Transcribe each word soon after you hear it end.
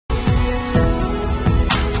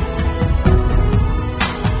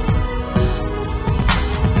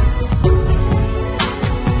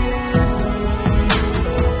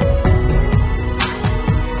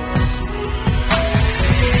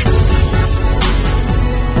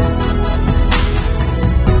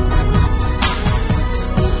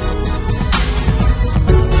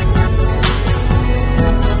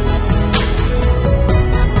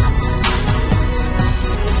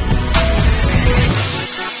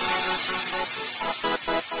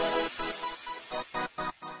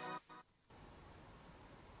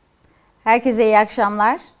Herkese iyi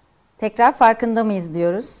akşamlar. Tekrar farkında mıyız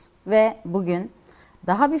diyoruz ve bugün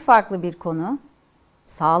daha bir farklı bir konu,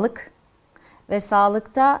 sağlık ve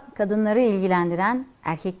sağlıkta kadınları ilgilendiren,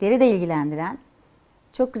 erkekleri de ilgilendiren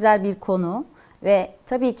çok güzel bir konu ve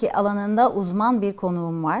tabii ki alanında uzman bir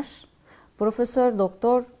konuğum var. Profesör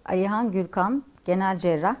Doktor Alihan Gürkan, genel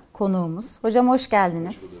cerrah konuğumuz. Hocam hoş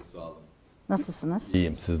geldiniz. Hoş bulduk, sağ olun. Nasılsınız?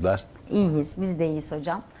 İyiyim, sizler? İyiyiz, biz de iyiyiz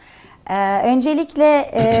hocam. Öncelikle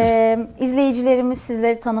izleyicilerimiz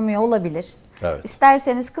sizleri tanımıyor olabilir. Evet.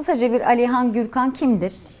 İsterseniz kısaca bir Alihan Gürkan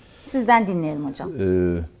kimdir? Sizden dinleyelim hocam.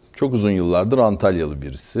 Çok uzun yıllardır Antalyalı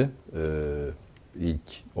birisi. İlk,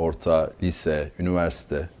 orta, lise,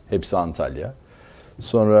 üniversite hepsi Antalya.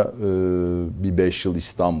 Sonra bir 5 yıl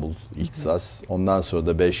İstanbul ihtisas. Ondan sonra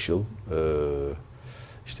da 5 yıl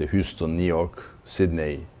işte Houston, New York,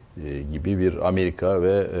 Sydney gibi bir Amerika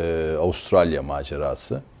ve Avustralya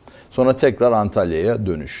macerası. Sonra tekrar Antalya'ya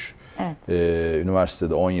dönüş. Evet.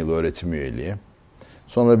 Üniversitede 10 yıl öğretim üyeliği.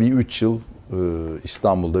 Sonra bir 3 yıl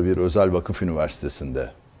İstanbul'da bir özel vakıf üniversitesinde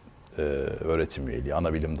öğretim üyeliği,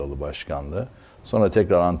 ana bilim dalı başkanlığı. Sonra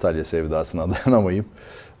tekrar Antalya sevdasına dayanamayıp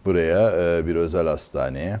buraya bir özel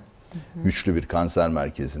hastaneye, güçlü bir kanser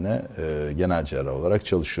merkezine genel cerrah olarak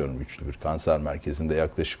çalışıyorum. Güçlü bir kanser merkezinde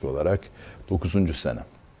yaklaşık olarak 9. senem.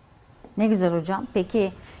 Ne güzel hocam.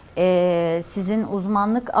 Peki sizin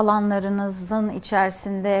uzmanlık alanlarınızın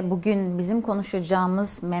içerisinde bugün bizim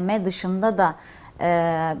konuşacağımız meme dışında da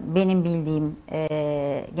benim bildiğim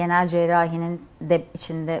genel cerrahinin de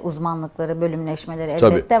içinde uzmanlıkları, bölümleşmeleri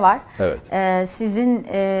elbette Tabii. var. Evet. Sizin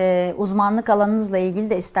uzmanlık alanınızla ilgili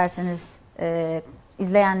de isterseniz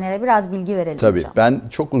izleyenlere biraz bilgi verelim Tabii. hocam. Ben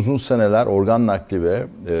çok uzun seneler organ nakli ve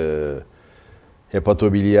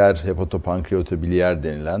hepatobiliyer, hepatopankreatobiliyer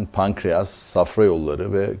denilen pankreas, safra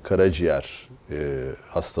yolları ve karaciğer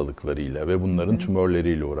hastalıklarıyla ve bunların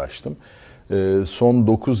tümörleriyle uğraştım. Son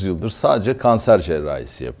 9 yıldır sadece kanser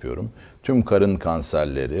cerrahisi yapıyorum. Tüm karın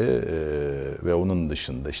kanserleri ve onun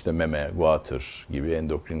dışında işte meme, guatr gibi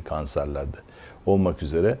endokrin kanserlerde olmak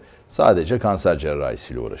üzere sadece kanser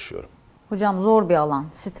cerrahisiyle uğraşıyorum. Hocam zor bir alan,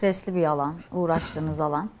 stresli bir alan, uğraştığınız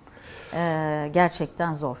alan.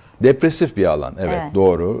 Gerçekten zor. Depresif bir alan, evet.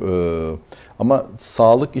 Doğru. Ama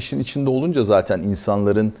sağlık işin içinde olunca zaten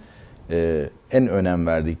insanların en önem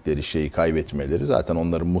verdikleri şeyi kaybetmeleri zaten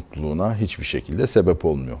onların mutluluğuna hiçbir şekilde sebep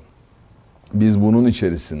olmuyor. Biz bunun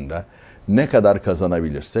içerisinde ne kadar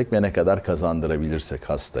kazanabilirsek ve ne kadar kazandırabilirsek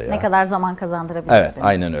hastaya. Ne kadar zaman kazandırabilirsiniz. Evet,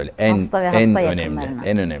 aynen öyle. Hasta ve hasta yakınlarına.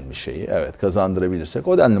 En önemli şeyi, evet, kazandırabilirsek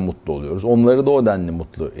o denli mutlu oluyoruz. Onları da o denli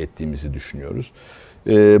mutlu ettiğimizi düşünüyoruz.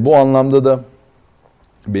 Bu anlamda da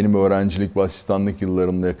benim öğrencilik ve asistanlık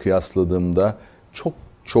yıllarımla kıyasladığımda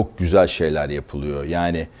çok güzel şeyler yapılıyor.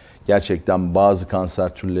 Yani gerçekten bazı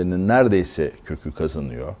kanser türlerinin neredeyse kökü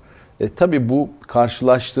kazanıyor. Tabii bu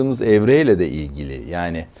karşılaştığınız evreyle de ilgili.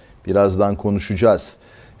 Yani birazdan konuşacağız.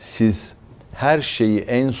 Siz her şeyi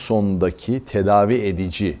en sondaki tedavi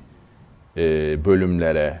edici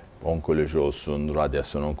bölümlere, onkoloji olsun,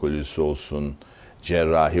 radyasyon onkolojisi olsun,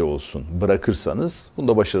 cerrahi olsun bırakırsanız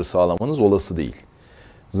bunda başarı sağlamanız olası değil.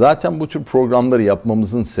 Zaten bu tür programları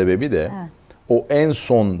yapmamızın sebebi de o en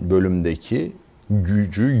son bölümdeki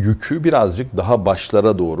yükü birazcık daha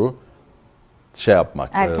başlara doğru şey yapmak,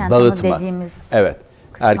 erken dağıtmak. tanı dediğimiz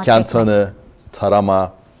erken çekmek. tanı,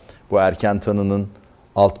 tarama, bu erken tanının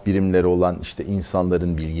alt birimleri olan işte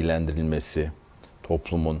insanların bilgilendirilmesi,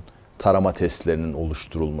 toplumun tarama testlerinin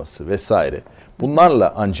oluşturulması vesaire.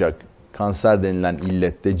 Bunlarla ancak kanser denilen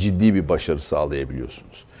illette ciddi bir başarı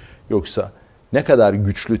sağlayabiliyorsunuz. Yoksa ne kadar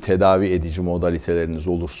güçlü tedavi edici modaliteleriniz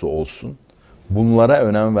olursa olsun, bunlara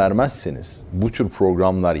önem vermezseniz, bu tür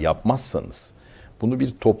programlar yapmazsanız, bunu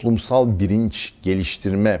bir toplumsal bilinç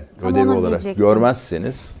geliştirme ödevi olarak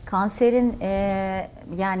görmezseniz... Kanserin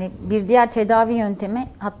yani bir diğer tedavi yöntemi,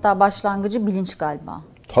 hatta başlangıcı bilinç galiba.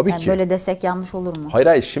 Tabii ki. Böyle desek yanlış olur mu?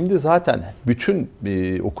 Hayır, şimdi zaten bütün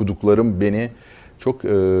okuduklarım beni çok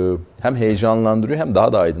hem heyecanlandırıyor hem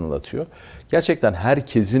daha da aydınlatıyor. Gerçekten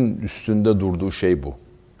herkesin üstünde durduğu şey bu.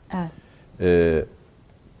 Evet.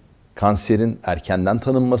 Kanserin erkenden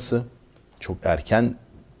tanınması, çok erken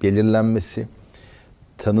belirlenmesi,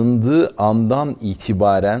 tanındığı andan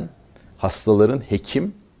itibaren hastaların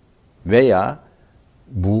hekim veya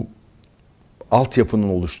bu altyapının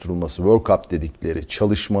oluşturulması, workup dedikleri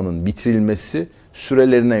çalışmanın bitirilmesi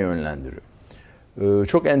sürelerine yönlendiriyor.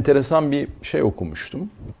 Çok enteresan bir şey okumuştum.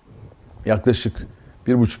 Yaklaşık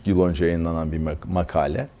 1,5 yıl önce yayınlanan bir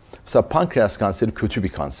makale. Mesela pankreas kanseri kötü bir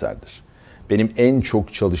kanserdir. Benim en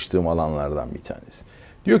çok çalıştığım alanlardan bir tanesi.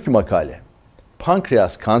 Diyor ki makale,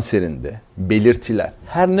 pankreas kanserinde belirtiler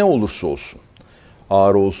her ne olursa olsun,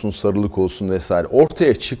 ağrı olsun, sarılık olsun vesaire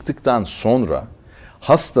ortaya çıktıktan sonra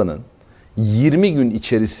hastanın 20 gün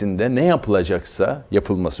içerisinde ne yapılacaksa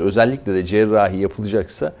yapılması, özellikle de cerrahi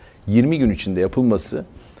yapılacaksa 20 gün içinde yapılması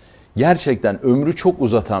gerçekten ömrü çok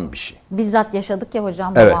uzatan bir şey. Bizzat yaşadık ya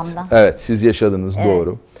hocam Evet, babamdan. evet siz yaşadınız, Evet,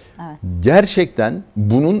 doğru. evet. Gerçekten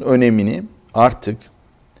bunun önemini artık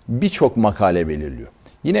birçok makale belirliyor.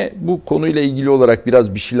 Yine bu konuyla ilgili olarak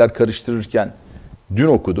biraz bir şeyler karıştırırken dün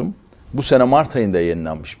okudum. Bu sene Mart ayında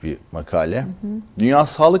yayınlanmış bir makale. Dünya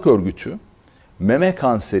Sağlık Örgütü meme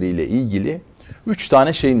kanseri ile ilgili 3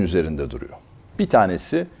 tane şeyin üzerinde duruyor. Bir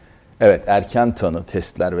tanesi evet erken tanı,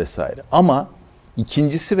 testler vesaire. Ama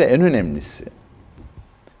ikincisi ve en önemlisi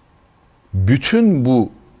bütün bu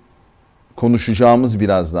konuşacağımız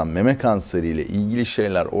birazdan meme kanseri ile ilgili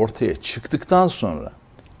şeyler ortaya çıktıktan sonra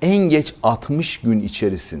en geç 60 gün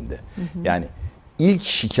içerisinde yani ilk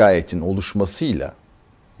şikayetin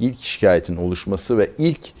oluşması ve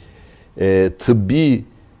ilk tıbbi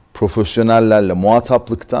profesyonellerle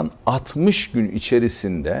muhataplıktan 60 gün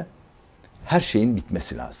içerisinde her şeyin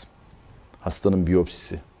bitmesi lazım. Hastanın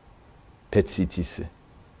biyopsisi, PET-CT'si,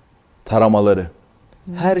 taramaları,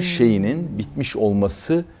 her şeyinin bitmiş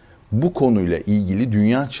olması bu konuyla ilgili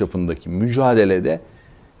dünya çapındaki mücadelede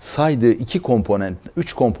saydığı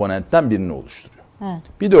 3 komponentten birini oluşturuyor. Evet.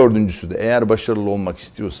 Bir dördüncüsü de eğer başarılı olmak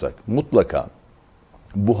istiyorsak mutlaka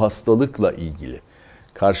bu hastalıkla ilgili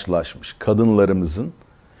karşılaşmış kadınlarımızın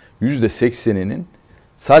 %80'inin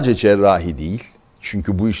sadece cerrahi değil,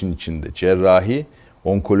 çünkü bu işin içinde cerrahi,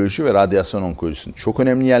 onkoloji ve radyasyon onkolojisinin çok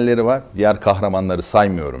önemli yerleri var. Diğer kahramanları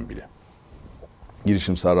saymıyorum bile.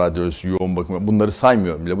 Girişimsel radyoloji, yoğun bakım, bunları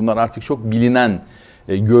saymıyorum bile. Bunlar artık çok bilinen,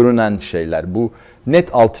 görünen şeyler. Bu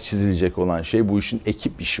net altı çizilecek olan şey bu işin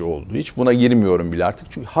ekip işi olduğu. Hiç buna girmiyorum bile artık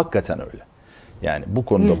çünkü hakikaten öyle. Yani bu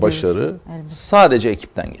konuda %100, başarı sadece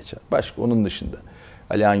ekipten geçer. Başka onun dışında.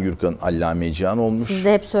 Alihan Gürkan allame cihan olmuş. Siz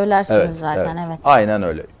de hep söylersiniz zaten, evet. Aynen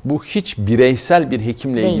öyle. Bu hiç bireysel bir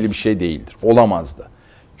hekimle ilgili bir şey değildir. Olamaz da.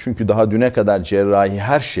 Çünkü daha düne kadar cerrahi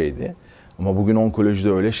her şeydi. Ama bugün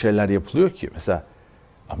onkolojide öyle şeyler yapılıyor ki. Mesela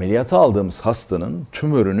ameliyata aldığımız hastanın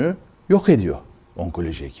tümörünü yok ediyor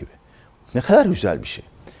onkoloji ekibi. Ne kadar güzel bir şey.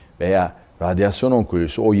 Veya radyasyon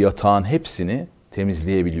onkolojisi o yatağın hepsini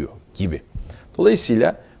temizleyebiliyor gibi.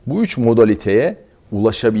 Dolayısıyla bu 3 modaliteye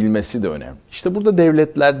ulaşabilmesi de önemli. İşte burada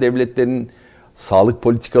devletlerin sağlık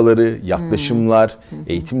politikaları, yaklaşımlar,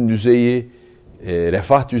 eğitim düzeyi,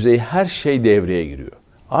 refah düzeyi her şey devreye giriyor.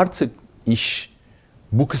 Artık iş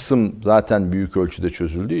bu kısım zaten büyük ölçüde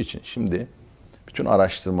çözüldüğü için şimdi bütün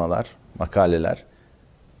araştırmalar, makaleler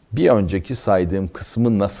bir önceki saydığım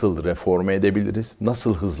kısmı nasıl reforme edebiliriz,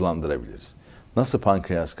 nasıl hızlandırabiliriz? Nasıl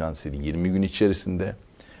pankreas kanseri 20 gün içerisinde,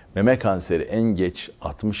 meme kanseri en geç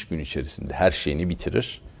 60 gün içerisinde her şeyini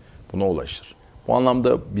bitirir, buna ulaşır. Bu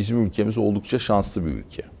anlamda bizim ülkemiz oldukça şanslı bir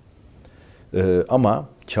ülke. Ama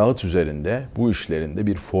kağıt üzerinde bu işlerin de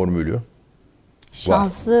bir formülü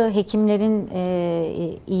şanslı var. Hekimlerin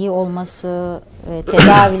iyi olması,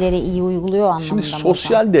 tedavileri iyi uyguluyor anlamında. Şimdi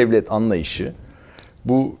sosyal devlet anlayışı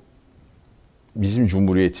bu bizim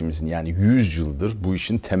cumhuriyetimizin yani 100 yıldır bu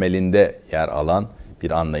işin temelinde yer alan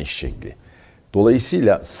bir anlayış şekli.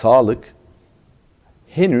 Dolayısıyla sağlık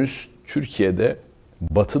henüz Türkiye'de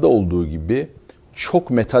batıda olduğu gibi çok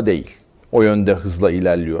meta değil. O yönde hızla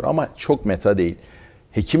ilerliyor ama çok meta değil.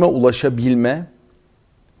 Hekime ulaşabilme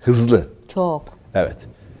hızlı. Çok. Evet.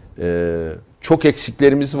 Çok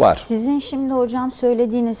eksiklerimiz var. Sizin şimdi hocam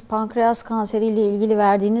söylediğiniz pankreas kanseriyle ilgili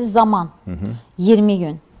verdiğiniz zaman 20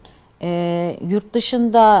 gün. Yurt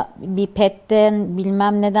dışında bir PET'ten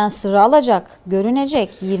bilmem neden sıra alacak, görünecek.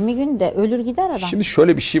 20 günde ölür gider adam. Şimdi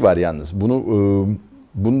şöyle bir şey var yalnız.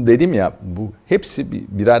 Bunu dedim ya, bu hepsi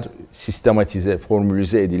birer sistematize,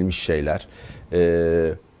 formülize edilmiş şeyler.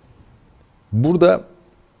 Burada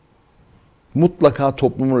mutlaka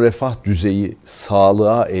toplumun refah düzeyi,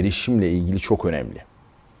 sağlığa erişimle ilgili çok önemli.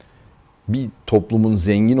 Bir toplumun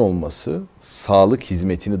zengin olması, sağlık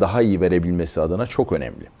hizmetini daha iyi verebilmesi adına çok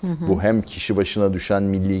önemli. Bu hem kişi başına düşen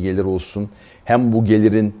milli gelir olsun, hem bu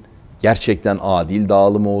gelirin gerçekten adil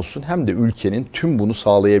dağılımı olsun, hem de ülkenin tüm bunu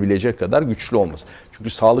sağlayabilecek kadar güçlü olması. Çünkü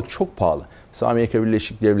sağlık çok pahalı. Mesela Amerika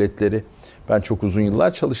Birleşik Devletleri, ben çok uzun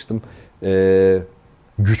yıllar çalıştım.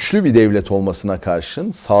 Güçlü bir devlet olmasına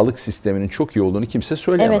karşın sağlık sisteminin çok iyi olduğunu kimse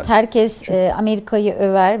söyleyemez. Evet, herkes Amerika'yı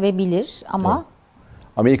över ve bilir ama... Evet.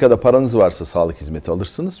 Amerika'da paranız varsa sağlık hizmeti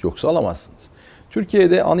alırsınız, yoksa alamazsınız.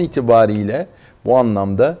 Türkiye'de an itibariyle bu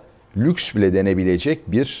anlamda lüks bile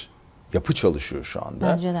denebilecek bir yapı çalışıyor şu anda.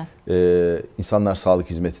 Bence de. İnsanlar sağlık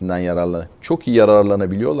hizmetinden çok iyi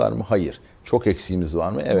yararlanabiliyorlar mı? Hayır. Çok eksiğimiz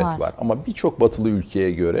var mı? Evet var. Ama birçok batılı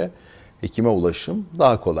ülkeye göre hekime ulaşım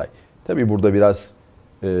daha kolay. Tabii burada biraz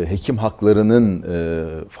hekim haklarının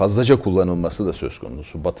fazlaca kullanılması da söz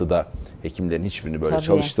konusu. Batı'da hekimlerin hiçbirini böyle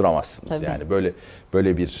çalıştıramazsınız. Tabii. Yani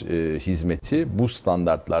böyle bir hizmeti bu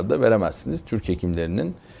standartlarda veremezsiniz. Türk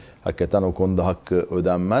hekimlerinin hakikaten o konuda hakkı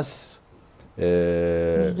ödenmez.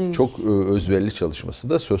 Çok özverili çalışması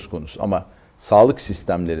da söz konusu. Ama sağlık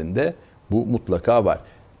sistemlerinde bu mutlaka var.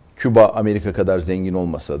 Küba Amerika kadar zengin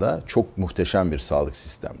olmasa da çok muhteşem bir sağlık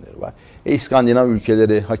sistemleri var. İskandinav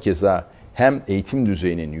ülkeleri hakeza hem eğitim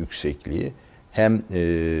düzeyinin yüksekliği hem...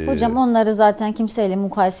 Hocam onları zaten kimseyle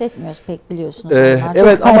mukayese etmiyoruz pek, biliyorsunuz.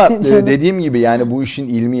 Evet ama dediğim gibi yani bu işin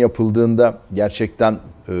ilmi yapıldığında gerçekten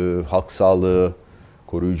halk sağlığı,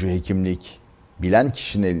 koruyucu hekimlik bilen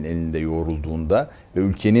kişinin elinde yoğrulduğunda ve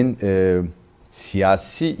ülkenin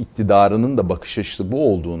siyasi iktidarının da bakış açısı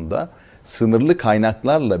bu olduğunda sınırlı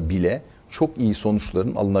kaynaklarla bile çok iyi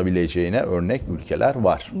sonuçların alınabileceğine örnek ülkeler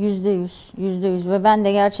var. %100 ve ben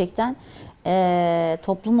de gerçekten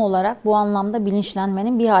toplum olarak bu anlamda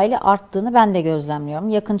bilinçlenmenin bir hayli arttığını ben de gözlemliyorum.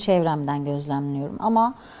 Yakın çevremden gözlemliyorum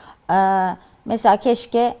ama mesela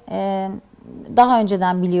keşke daha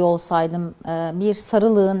önceden biliyor olsaydım bir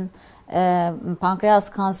sarılığın pankreas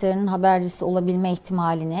kanserinin habercisi olabilme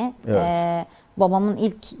ihtimalini babamın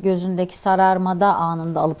ilk gözündeki sararmada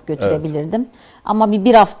anında alıp götürebilirdim. Evet. Ama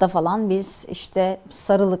bir hafta falan biz işte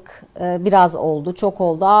sarılık biraz oldu, çok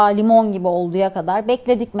oldu. Limon gibi olduya kadar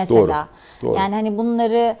bekledik mesela. Doğru. Yani hani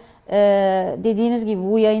bunları dediğiniz gibi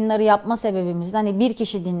bu yayınları yapma sebebimiz hani bir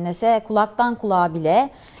kişi dinlese kulaktan kulağa bile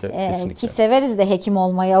ki severiz de hekim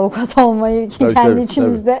olmayı, avukat olmayı kendi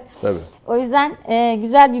içimizde. Tabii. O yüzden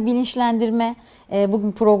güzel bir bilinçlendirme.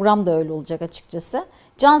 Bugün program da öyle olacak açıkçası.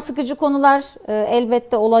 Can sıkıcı konular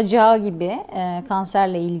elbette olacağı gibi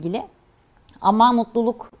kanserle ilgili. Ama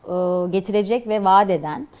mutluluk getirecek ve vaat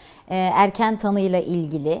eden erken tanıyla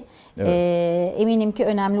ilgili eminim ki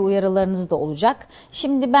önemli uyarılarınız da olacak.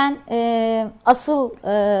 Şimdi ben asıl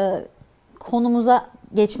konumuza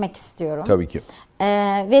geçmek istiyorum. Tabii ki.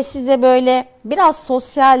 Ve size böyle biraz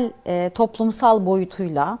sosyal, toplumsal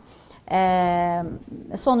boyutuyla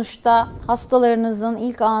sonuçta hastalarınızın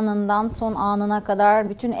ilk anından son anına kadar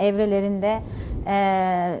bütün evrelerinde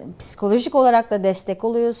psikolojik olarak da destek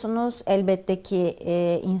oluyorsunuz. Elbette ki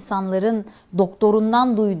insanların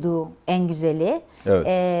doktorundan duyduğu en güzeli.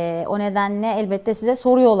 Evet. O nedenle elbette size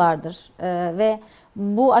soruyorlardır ve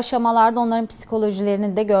bu aşamalarda onların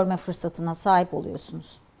psikolojilerini de görme fırsatına sahip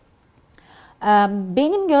oluyorsunuz.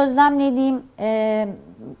 Benim gözlemlediğim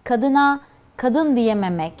kadına kadın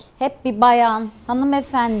diyememek, hep bir bayan,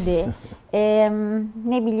 hanımefendi,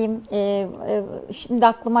 ne bileyim şimdi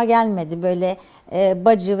aklıma gelmedi, böyle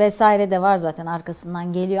bacı vesaire de var zaten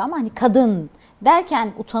arkasından geliyor ama hani kadın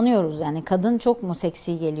derken utanıyoruz, yani kadın çok mu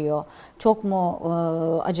seksi geliyor, çok mu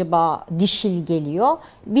acaba dişil geliyor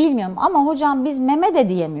bilmiyorum ama hocam biz meme de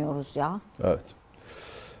diyemiyoruz ya. Evet.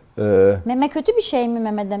 Meme kötü bir şey mi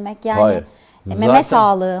meme demek yani? Hayır. Meme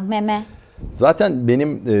sağlığı, meme. Zaten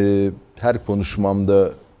benim her konuşmamda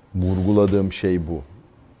vurguladığım şey bu.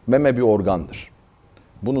 Meme bir organdır.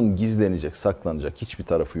 Bunun gizlenecek, saklanacak hiçbir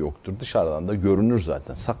tarafı yoktur. Dışarıdan da görünür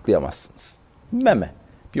zaten. Saklayamazsınız. Meme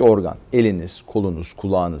bir organ. Eliniz, kolunuz,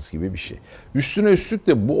 kulağınız gibi bir şey. Üstüne üstlük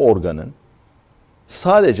de bu organın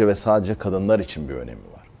sadece ve sadece kadınlar için bir önemi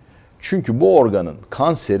var. Çünkü bu organın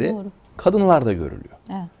kanseri kadınlarda görülüyor.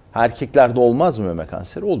 Evet. Erkeklerde olmaz mı meme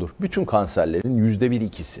kanseri? Olur. Bütün kanserlerin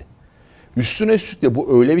 %1-2'si. Üstüne üstlük de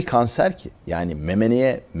bu öyle bir kanser ki yani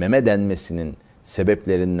meme denmesinin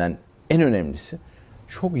sebeplerinden en önemlisi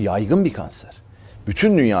çok yaygın bir kanser.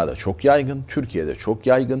 Bütün dünyada çok yaygın, Türkiye'de çok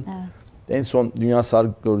yaygın. Evet. En son Dünya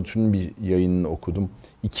Sağlık Örgütü'nün bir yayınını okudum.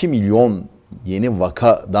 2 milyon yeni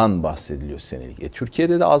vakadan bahsediliyor senelik.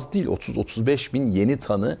 Türkiye'de de az değil, 30-35 bin yeni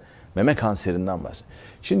tanı meme kanserinden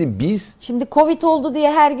bahsediyor. Şimdi Covid oldu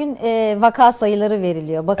diye her gün vaka sayıları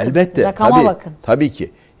veriliyor. Bakın, elbette, rakama bakın. Tabii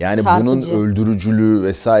ki. Yani çarpıcı. Bunun öldürücülüğü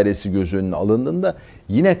vesairesi göz önüne alındığında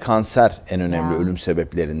yine kanser en önemli ölüm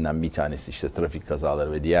sebeplerinden bir tanesi. İşte trafik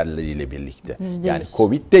kazaları ve diğerleriyle birlikte. %100. Yani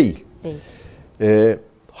Covid değil.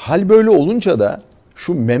 Hal böyle olunca da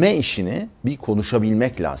şu meme işini bir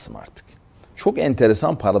konuşabilmek lazım artık. Çok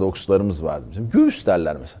enteresan paradokslarımız var. Göğüs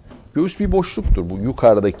derler mesela. Göğüs bir boşluktur. Bu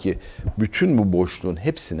yukarıdaki bütün bu boşluğun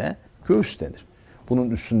hepsine göğüs denir. Bunun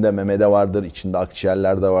üstünde meme de vardır, içinde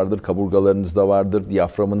akciğerler de vardır, kaburgalarınız da vardır,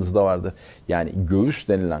 diyaframınız da vardır. Yani göğüs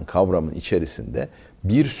denilen kavramın içerisinde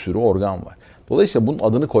bir sürü organ var. Dolayısıyla bunun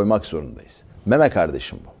adını koymak zorundayız. Meme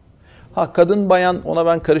kardeşim bu. Kadın bayan ona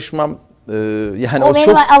ben karışmam. Yani o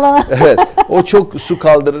çok evet, o çok su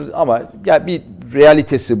kaldırır ama ya bir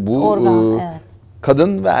realitesi bu. Organ, evet.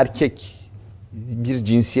 Kadın ve erkek bir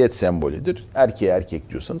cinsiyet sembolüdür. Erkeğe erkek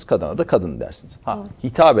diyorsanız kadına da kadın dersiniz.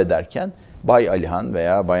 Hitap ederken Bay Alihan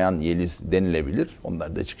veya Bayan Yeliz denilebilir.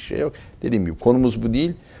 Onlarda hiç şey yok. Dediğim gibi konumuz bu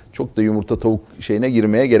değil. Çok da yumurta tavuk şeyine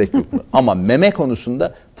girmeye gerek yok. Ama meme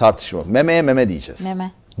konusunda tartışma. Memeye meme diyeceğiz.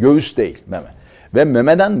 Meme. Göğüs değil, meme. Ve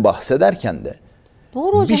memeden bahsederken de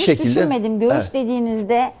doğru hocam, bir hiç şekilde, düşünmedim. Göğüs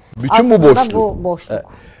dediğinizde bütün aslında bu boşluk. Evet.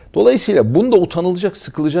 Dolayısıyla bunda utanılacak,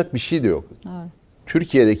 sıkılacak bir şey de yok. Evet.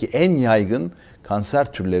 Türkiye'deki en yaygın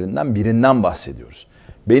kanser türlerinden birinden bahsediyoruz.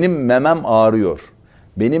 Benim memem ağrıyor.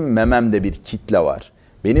 Benim mememde bir kitle var.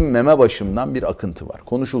 Benim meme başımdan bir akıntı var.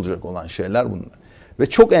 Konuşulacak olan şeyler bunlar. Ve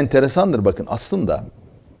çok enteresandır, bakın aslında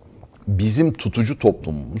bizim tutucu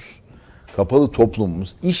toplumumuz, kapalı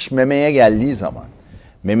toplumumuz iş memeye geldiği zaman,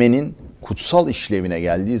 memenin kutsal işlevine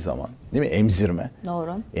geldiği zaman, değil mi? Emzirme.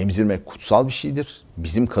 Doğru. Emzirme kutsal bir şeydir.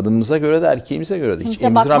 Bizim kadınımıza göre de erkeğimize göre de. Hiç kimse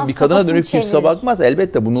emziren bakmaz, bir kadına dönüp çevirir. kimse bakmaz.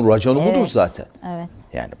 Elbette bunun raconu Evet. budur zaten. Evet.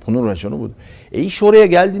 Yani bunun raconu budur. İş oraya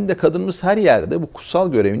geldiğinde kadınımız her yerde bu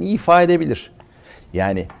kutsal görevini ifa edebilir.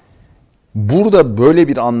 Yani burada böyle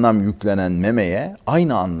bir anlam yüklenen memeye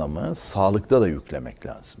aynı anlamı sağlıkta da yüklemek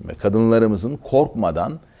lazım. Ve kadınlarımızın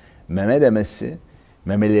korkmadan meme demesi,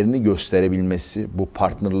 memelerini gösterebilmesi, bu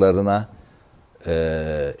partnerlarına,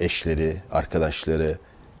 eşleri, arkadaşları,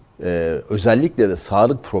 özellikle de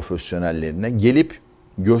sağlık profesyonellerine gelip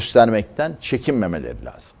göstermekten çekinmemeleri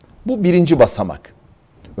lazım. Bu birinci basamak.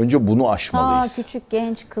 Önce bunu aşmalıyız. Küçük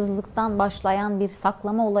genç kızlıktan başlayan bir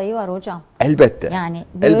saklama olayı var hocam. Elbette. Yani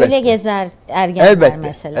böyle elbette gezer ergenler elbette,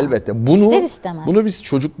 mesela. Elbette. İster istemez. Bunu biz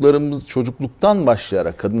çocukluktan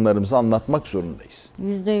başlayarak kadınlarımıza anlatmak zorundayız.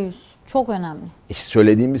 %100. Çok önemli.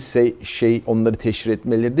 Söylediğimiz şey onları teşhir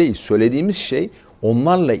etmeleri değil. Söylediğimiz şey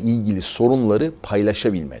onlarla ilgili sorunları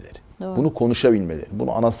paylaşabilmeleri. Doğru. Bunu konuşabilmeleri.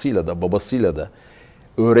 Bunu anasıyla da, babasıyla da,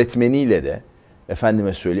 öğretmeniyle de,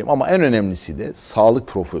 efendime söyleyeyim, ama en önemlisi de sağlık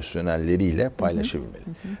profesyonelleriyle paylaşabilmeleri.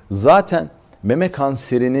 Zaten meme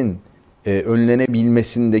kanserinin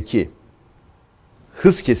önlenebilmesindeki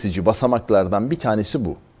hız kesici basamaklardan bir tanesi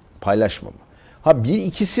bu. Paylaşmama.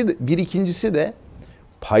 Bir ikincisi de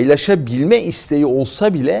paylaşabilme isteği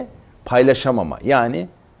olsa bile paylaşamama. Yani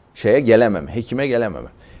hekime gelememe.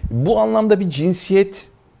 Bu anlamda bir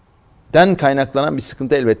cinsiyetten kaynaklanan bir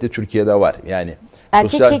sıkıntı elbette Türkiye'de var. Yani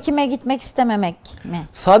erkek hekime gitmek istememek mi?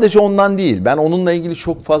 Sadece ondan değil. Ben onunla ilgili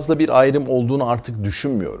çok fazla bir ayrım olduğunu artık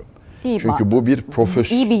düşünmüyorum. Çünkü bu bir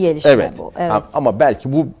iyi bir gelişme evet. bu. Evet. Ama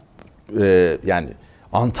belki bu yani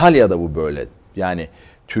Antalya'da bu böyle. Yani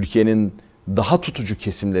Türkiye'nin daha tutucu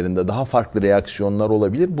kesimlerinde daha farklı reaksiyonlar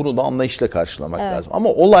olabilir. Bunu da anlayışla karşılamak lazım. Ama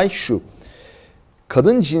olay şu.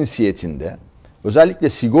 Kadın cinsiyetinde özellikle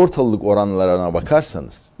sigortalılık oranlarına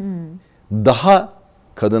bakarsanız daha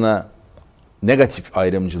kadına negatif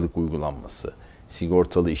ayrımcılık uygulanması,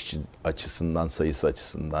 sigortalı işçi açısından, sayısı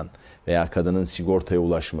açısından veya kadının sigortaya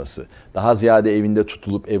ulaşması, daha ziyade evinde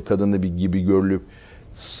tutulup ev kadını gibi görülüp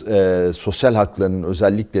sosyal haklarının,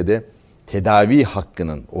 özellikle de tedavi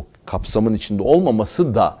hakkının o kapsamın içinde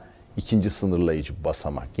olmaması da ikinci sınırlayıcı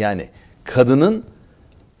basamak. Yani kadının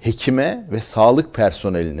hekime ve sağlık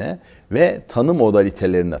personeline ve tanı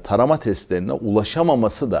modalitelerine, tarama testlerine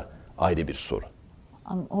ulaşamaması da ayrı bir sorun.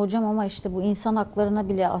 Hocam ama işte bu insan haklarına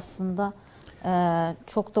bile aslında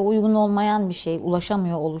çok da uygun olmayan bir şey,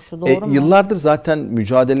 ulaşamıyor oluşu, doğru mu? Yıllardır zaten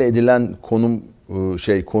mücadele edilen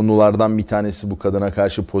konulardan bir tanesi bu kadına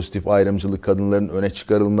karşı pozitif ayrımcılık, kadınların öne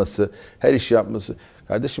çıkarılması, her işi yapması.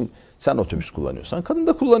 Kardeşim sen otobüs kullanıyorsan kadın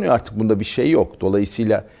da kullanıyor, artık bunda bir şey yok.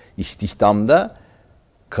 Dolayısıyla istihdamda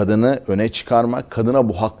kadını öne çıkarmak, kadına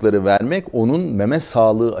bu hakları vermek onun meme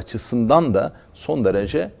sağlığı açısından da son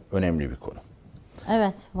derece önemli bir konu.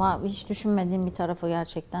 Evet, hiç düşünmediğim bir tarafı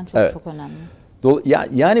gerçekten çok önemli.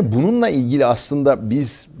 Yani bununla ilgili aslında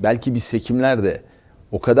belki biz hekimler de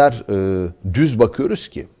o kadar düz bakıyoruz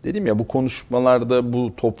ki, dedim ya, bu konuşmalarda,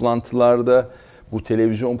 bu toplantılarda, bu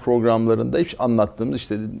televizyon programlarında hep anlattığımız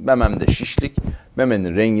işte mememde şişlik,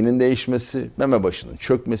 memenin renginin değişmesi, meme başının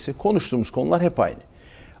çökmesi, konuştuğumuz konular hep aynı.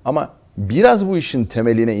 Ama biraz bu işin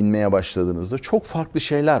temeline inmeye başladığınızda çok farklı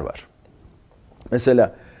şeyler var.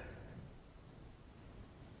 Mesela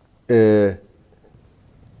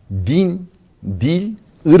din, dil,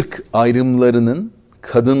 ırk ayrımlarının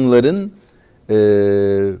kadınların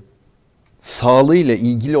sağlığıyla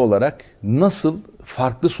ilgili olarak nasıl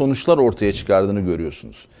farklı sonuçlar ortaya çıkardığını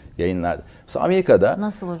görüyorsunuz yayınlarda. Mesela Amerika'da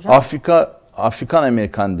nasıl hocam? Afrikan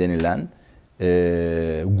Amerikan denilen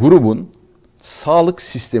grubun sağlık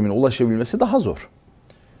sistemine ulaşabilmesi daha zor.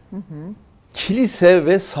 Kilise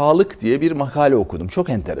ve sağlık diye bir makale okudum. Çok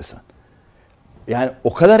enteresan. Yani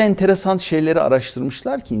o kadar enteresan şeyleri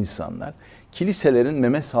araştırmışlar ki insanlar, kiliselerin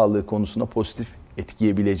meme sağlığı konusunda pozitif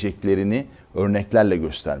etkileyebileceklerini örneklerle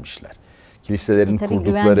göstermişler. Kiliselerin tabii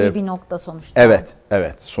kurdukları... güvendiği bir nokta sonuçta. Evet,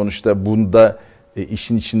 evet. Sonuçta bunda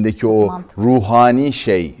işin içindeki o mantıklı. ruhani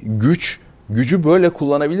şey, gücü böyle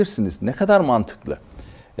kullanabilirsiniz. Ne kadar mantıklı.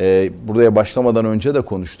 Buraya başlamadan önce de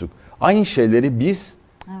konuştuk. Aynı şeyleri biz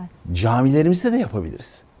camilerimizde de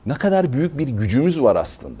yapabiliriz. Ne kadar büyük bir gücümüz var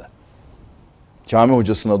aslında. Cami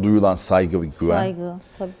hocasına duyulan saygı ve güven. Saygı,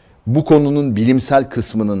 tabii. Bu konunun bilimsel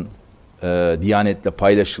kısmının Diyanet'le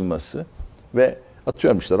paylaşılması ve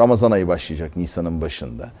atıyorum işte Ramazan ayı başlayacak Nisan'ın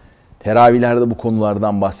başında. Teravihlerde bu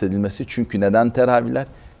konulardan bahsedilmesi. Çünkü neden teravihler?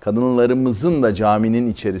 Kadınlarımızın da caminin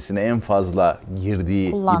içerisine en fazla girdiği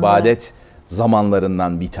ibadet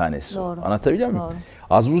zamanlarından bir tanesi. Doğru. Anlatabiliyor muyum? Doğru.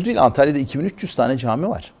 Az buz değil, Antalya'da 2300 tane cami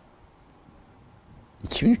var.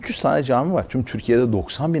 2300 tane cami var. Tüm Türkiye'de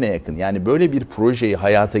 90.000'e yakın. Yani böyle bir projeyi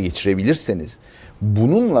hayata geçirebilirseniz,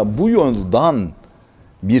 bununla bu yoldan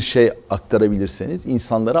bir şey aktarabilirseniz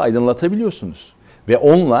insanları aydınlatabiliyorsunuz. Ve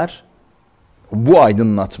onlar bu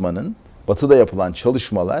aydınlatmanın, Batı'da yapılan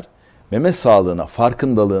çalışmalar meme sağlığına,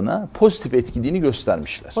 farkındalığına pozitif etkilediğini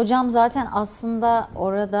göstermişler. Hocam zaten aslında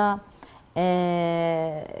orada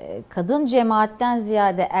kadın cemaatten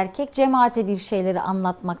ziyade erkek cemaate bir şeyleri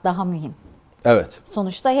anlatmak daha mühim. Evet.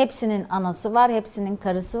 Sonuçta hepsinin anası var, hepsinin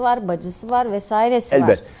karısı var, bacısı var vesairesi var.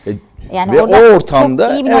 Elbet. Yani ve orada o ortamda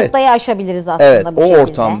çok iyi bir noktayı aşabiliriz aslında evet, bu şekilde. O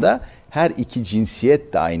ortamda her iki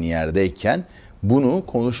cinsiyet de aynı yerdeyken bunu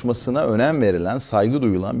konuşmasına önem verilen, saygı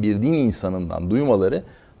duyulan bir din insanından duymaları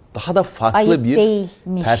daha da farklı ayıp bir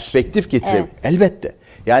değilmiş. Perspektif getirebilir. Evet. Elbette.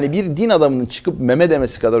 Yani bir din adamının çıkıp meme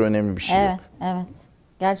demesi kadar önemli bir şey Evet, yok. evet.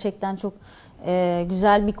 Gerçekten çok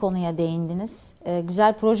güzel bir konuya değindiniz.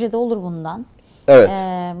 Güzel projede olur bundan. Evet.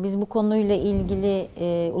 Biz bu konuyla ilgili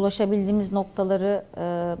ulaşabildiğimiz noktaları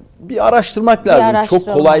bir araştırmak lazım.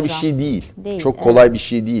 Çok kolay hocam. bir şey değil. Değil, Çok kolay bir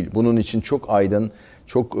şey değil. Bunun için çok aydın,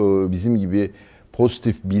 çok bizim gibi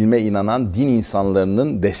pozitif bilme inanan din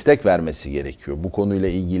insanlarının destek vermesi gerekiyor. Bu konuyla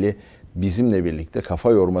ilgili bizimle birlikte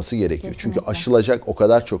kafa yorması gerekiyor. Kesinlikle. Çünkü aşılacak o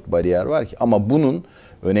kadar çok bariyer var ki, ama bunun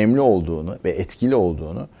önemli olduğunu ve etkili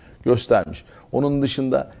olduğunu göstermiş. Onun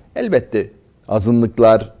dışında elbette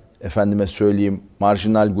azınlıklar, efendime söyleyeyim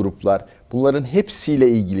marjinal gruplar, bunların hepsiyle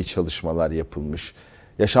ilgili çalışmalar yapılmış.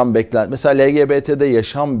 Yaşam mesela LGBT'de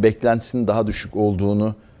yaşam beklentisinin daha düşük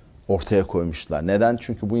olduğunu ortaya koymuşlar. Neden?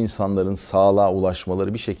 Çünkü bu insanların sağlığa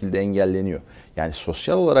ulaşmaları bir şekilde engelleniyor. Yani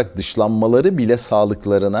sosyal olarak dışlanmaları bile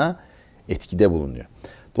sağlıklarına etkide bulunuyor.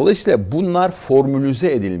 Dolayısıyla bunlar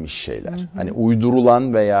formülize edilmiş şeyler. Hani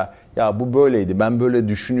uydurulan veya ya bu böyleydi, ben böyle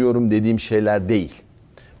düşünüyorum dediğim şeyler değil.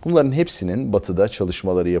 Bunların hepsinin Batı'da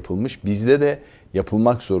çalışmaları yapılmış. Bizde de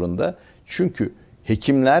yapılmak zorunda. Çünkü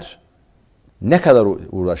hekimler ne kadar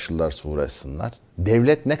uğraşırlarsa uğraşsınlar,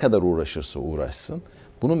 devlet ne kadar uğraşırsa uğraşsın,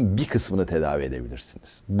 bunun bir kısmını tedavi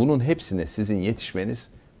edebilirsiniz. Bunun hepsine sizin yetişmeniz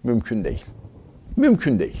mümkün değil.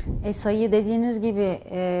 Mümkün değil. Sayı dediğiniz gibi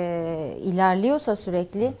ilerliyorsa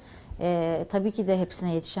sürekli tabii ki de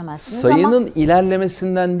hepsine yetişemezsiniz. Sayının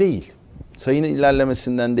ilerlemesinden değil. Sayının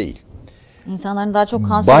ilerlemesinden değil. İnsanların daha çok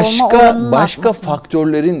kanser olma oranının Başka artması.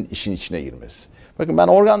 faktörlerin işin içine girmesi. Bakın ben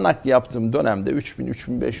organ nakli yaptığım dönemde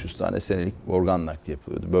 3000-3500 tane senelik organ nakli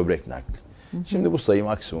yapılıyordu, böbrek nakli. Şimdi bu sayı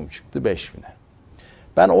maksimum çıktı 5000'e.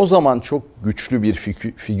 Ben o zaman çok güçlü bir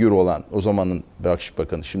figür olan, o zamanın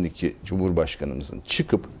Başbakanı, şimdiki Cumhurbaşkanımızın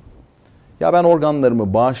çıkıp ya ben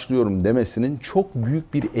organlarımı bağışlıyorum demesinin çok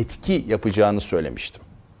büyük bir etki yapacağını söylemiştim.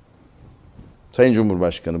 Sayın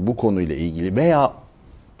Cumhurbaşkanı bu konuyla ilgili veya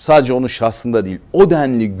sadece onun şahsında değil, o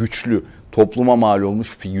denli güçlü topluma mal olmuş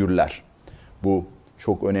figürler, bu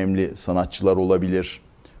çok önemli sanatçılar olabilir,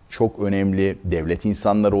 çok önemli devlet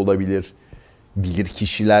insanları olabilir, bilir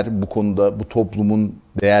kişiler, bu konuda bu toplumun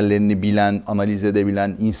değerlerini bilen, analiz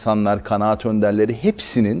edebilen insanlar, kanaat önderleri,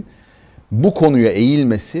 hepsinin bu konuya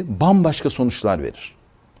eğilmesi bambaşka sonuçlar verir.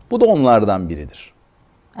 Bu da onlardan biridir.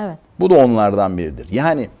 Evet. Bu da onlardan biridir.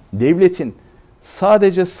 Yani devletin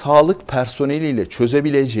sadece sağlık personeliyle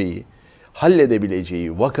çözebileceği,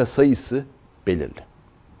 halledebileceği vaka sayısı belirli.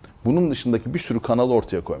 Bunun dışındaki bir sürü kanalı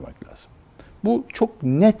ortaya koymak lazım. Bu çok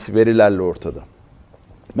net verilerle ortada.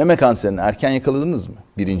 Meme kanserini erken yakaladınız mı?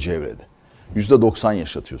 1. evrede. %90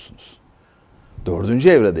 yaşatıyorsunuz. 4.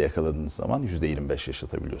 evrede yakaladığınız zaman %25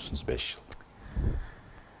 yaşatabiliyorsunuz 5 yıl.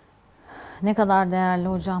 Ne kadar değerli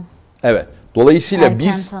hocam. Evet. Dolayısıyla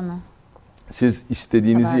Erken tanı. siz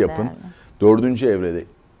istediğinizi yapın. Değerli. 4. evrede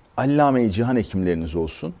allame-i cihan hekimleriniz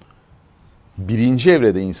olsun. 1.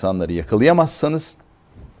 evrede insanları yakalayamazsanız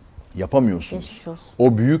yapamıyorsunuz.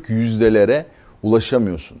 O büyük yüzdelere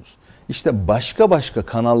ulaşamıyorsunuz. İşte başka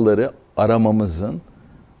kanalları aramamızın,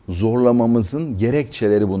 zorlamamızın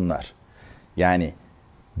gerekçeleri bunlar. Yani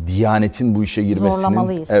Diyanet'in bu işe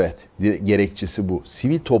girmesinin gerekçesi bu.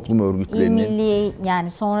 Sivil toplum örgütlerinin milli, yani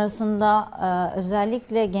sonrasında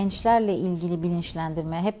özellikle gençlerle ilgili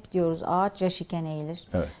bilinçlendirme, hep diyoruz ağaç yaş iken eğilir.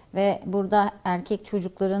 Evet. Ve burada erkek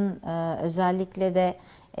çocukların özellikle de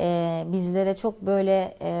bizlere çok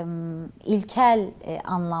böyle ilkel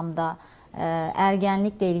anlamda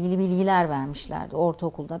ergenlikle ilgili bilgiler vermişlerdi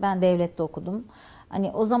ortaokulda. Ben devlette okudum.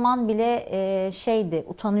 Hani o zaman bile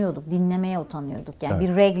utanıyorduk, dinlemeye utanıyorduk. Yani evet.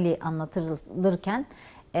 bir regli anlatılırken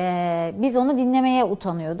biz onu dinlemeye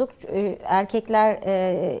utanıyorduk. Erkekler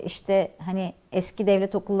işte hani eski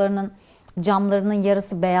devlet okullarının camlarının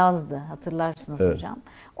yarısı beyazdı, hatırlarsınız evet. hocam.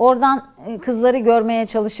 Oradan kızları görmeye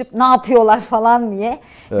çalışıp ne yapıyorlar falan diye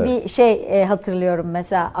evet. bir hatırlıyorum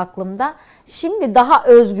mesela aklımda. Şimdi daha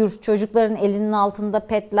özgür, çocukların elinin altında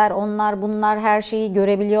petler, onlar bunlar, her şeyi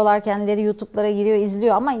görebiliyorlar. Kendileri YouTube'lara giriyor,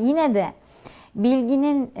 izliyor ama yine de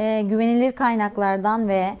bilginin güvenilir kaynaklardan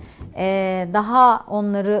ve daha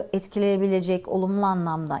onları etkileyebilecek olumlu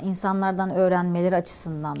anlamda insanlardan öğrenmeleri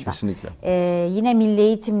açısından da kesinlikle. Yine milli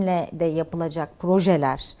eğitimle de yapılacak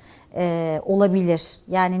projeler olabilir.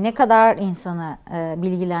 Yani ne kadar insanı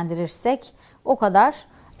bilgilendirirsek o kadar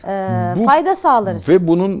fayda sağlarız. Ve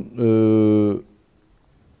bunun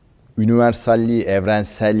universalliği,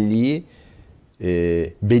 evrenselliği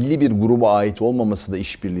belli bir gruba ait olmaması da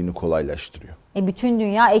işbirliğini kolaylaştırıyor. Bütün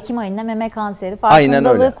dünya Ekim ayında meme kanseri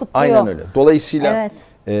farkındalığı kutluyor. Aynen öyle. Dolayısıyla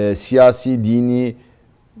siyasi, dini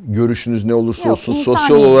görüşünüz ne olursa olsun,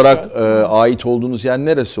 sosyal olarak ait olduğunuz yer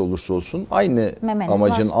neresi olursa olsun aynı memeniz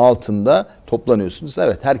amacın altında toplanıyorsunuz.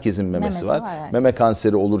 Evet, herkesin memesi var. Meme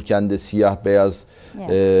kanseri olurken de siyah beyaz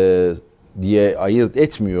diye ayırt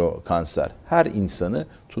etmiyor kanser. Her insanı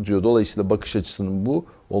tutuyor. Dolayısıyla bakış açısının bu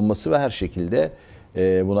olması ve her şekilde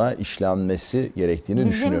buna işlenmesi gerektiğini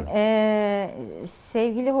düşünüyorum.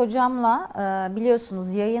 Sevgili hocamla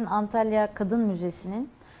biliyorsunuz yayın Antalya Kadın Müzesi'nin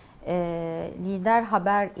Lider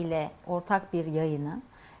Haber ile ortak bir yayını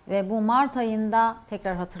ve bu Mart ayında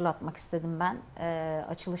tekrar hatırlatmak istedim ben.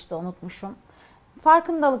 Açılışta unutmuşum.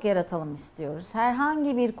 Farkındalık yaratalım istiyoruz.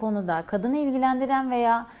 Herhangi bir konuda kadını ilgilendiren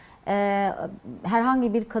veya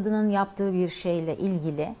herhangi bir kadının yaptığı bir şeyle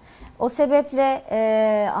ilgili. O sebeple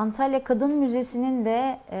Antalya Kadın Müzesi'nin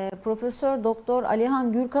de Profesör Doktor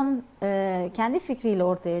Alihan Gürkan'ın kendi fikriyle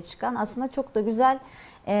ortaya çıkan aslında çok da güzel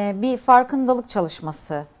bir farkındalık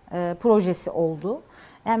çalışması projesi oldu.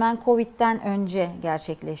 Hemen Covid'den önce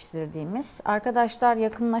gerçekleştirdiğimiz. Arkadaşlar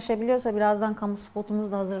yakınlaşabiliyorsa birazdan kamu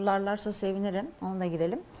spotumuzu da hazırlarlarsa sevinirim. Onu da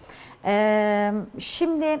girelim.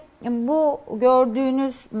 Şimdi bu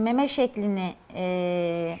gördüğünüz meme şeklini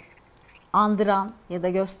andıran ya da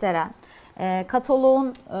gösteren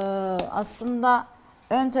kataloğun aslında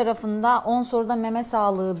ön tarafında 10 soruda meme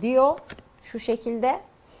sağlığı diyor şu şekilde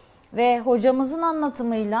ve hocamızın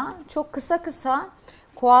anlatımıyla çok kısa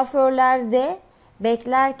kuaförlerde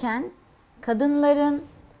beklerken kadınların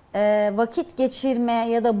vakit geçirme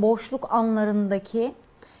ya da boşluk anlarındaki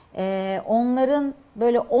onların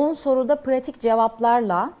böyle 10 soruda pratik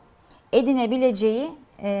cevaplarla edinebileceği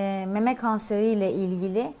meme kanseriyle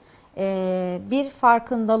ilgili bir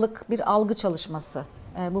farkındalık, bir algı çalışması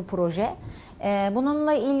bu proje.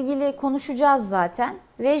 Bununla ilgili konuşacağız zaten.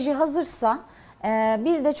 Reji hazırsa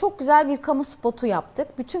bir de çok güzel bir kamu spotu yaptık.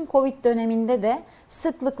 Bütün Covid döneminde de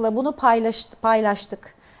sıklıkla bunu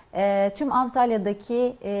paylaştık. Tüm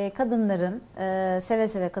Antalya'daki kadınların seve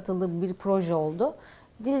seve katıldığı bir proje oldu.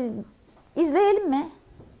 İzleyelim mi?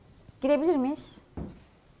 Girebilir miyiz?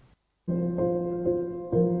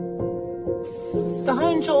 Daha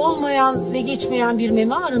önce olmayan ve geçmeyen bir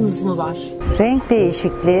meme ağrınız mı var? Renk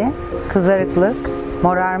değişikliği, kızarıklık,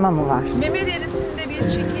 morarma mı var? Meme derisinde bir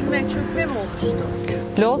çekilme, çökme mi oluştu?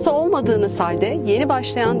 Loğusa olmadığınız halde yeni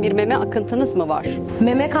başlayan bir meme akıntınız mı var?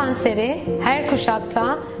 Meme kanseri her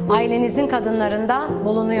kuşakta ailenizin kadınlarında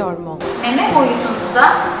bulunuyor mu? Meme boyutunuzda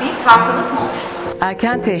bir farklılık mı oluştu?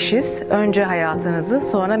 Erken teşhis önce hayatınızı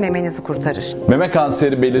sonra memenizi kurtarır. Meme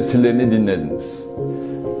kanseri belirtilerini dinlediniz.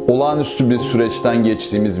 Olağanüstü bir süreçten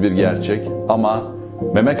geçtiğimiz bir gerçek ama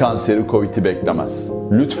meme kanseri COVID'i beklemez.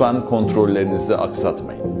 Lütfen kontrollerinizi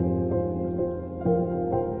aksatmayın.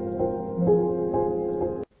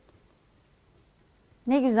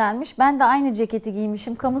 Ne güzelmiş. Ben de aynı ceketi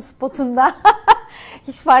giymişim kamu spotunda.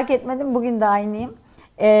 Hiç fark etmedim. Bugün de aynıyım.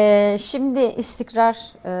 Şimdi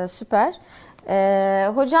istikrar süper.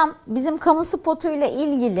 Hocam bizim kamu spotuyla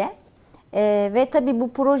ilgili ve tabii bu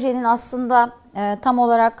projenin aslında tam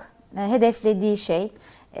olarak hedeflediği şey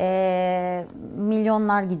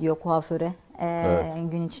milyonlar gidiyor kuaföre.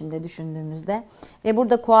 gün içinde düşündüğümüzde. Ve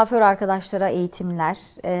burada kuaför arkadaşlara eğitimler.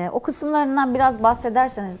 O kısımlarından biraz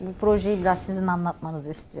bahsederseniz bu projeyi biraz sizin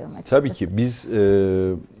anlatmanızı istiyorum açıkçası. Tabii ki biz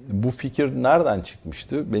bu fikir nereden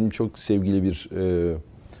çıkmıştı? Benim çok sevgili bir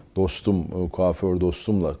dostum, kuaför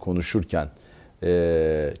dostumla konuşurken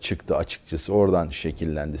çıktı açıkçası. Oradan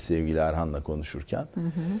şekillendi sevgili Erhan'la konuşurken.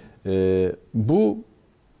 Bu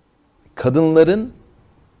kadınların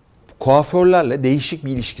kuaförlerle değişik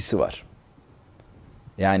bir ilişkisi var.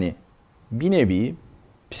 Yani bir nevi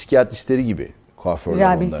psikiyatristleri gibi kuaförler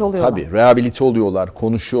rehabilite onların. oluyorlar. Tabii rehabilite oluyorlar,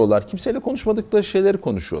 konuşuyorlar. Kimseyle konuşmadıkları şeyleri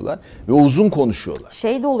konuşuyorlar ve uzun konuşuyorlar.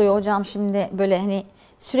 Şey de oluyor hocam şimdi böyle hani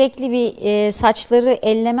sürekli bir saçları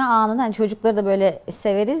elleme anında hani çocukları da böyle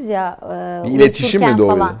severiz ya bir iletişim mi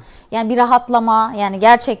doğuyor? falan. Yani bir rahatlama yani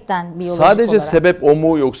gerçekten biyolojik Sadece olarak. sebep o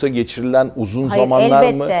mu yoksa geçirilen uzun Hayır, zamanlar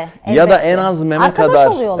elbette, mı? elbette. Ya da en az meme Arkadaş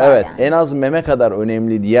kadar oluyorlar evet yani. en az meme kadar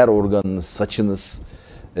önemli diğer organınız, saçınız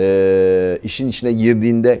işin içine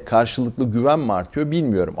girdiğinde karşılıklı güven mi artıyor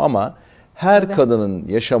bilmiyorum ama her kadının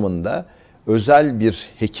yaşamında özel bir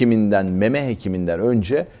hekiminden, meme hekiminden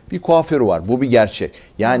önce bir kuaförü var. Bu bir gerçek.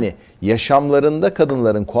 Yani yaşamlarında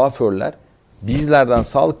kadınların kuaförler bizlerden,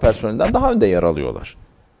 sağlık personelinden daha önde yer alıyorlar.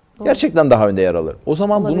 Gerçekten daha önde yer alır. O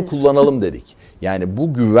zaman bunu kullanalım dedik. Yani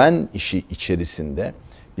bu güven işi içerisinde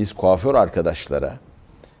biz kuaför arkadaşlara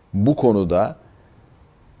bu konuda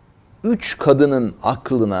 3 kadının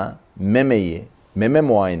aklına memeyi, meme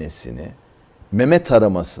muayenesini, meme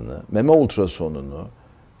taramasını, meme ultrasonunu,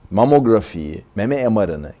 mamografiyi, meme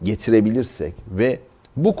MR'ını getirebilirsek ve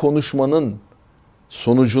bu konuşmanın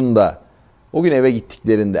sonucunda o gün eve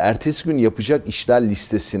gittiklerinde ertesi gün yapacak işler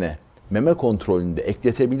listesine meme kontrolünde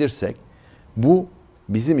ekletebilirsek bu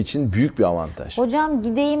bizim için büyük bir avantaj. Hocam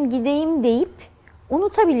gideyim deyip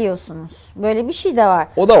unutabiliyorsunuz. Böyle bir şey de var.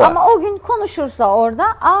 O da var. Ama o gün konuşursa orada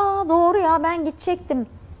doğru ya ben gidecektim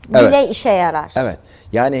bile işe yarar. Evet.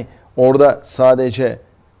 Yani orada sadece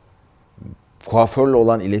kuaförle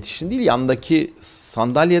olan iletişim değil, yandaki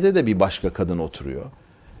sandalyede de bir başka kadın oturuyor.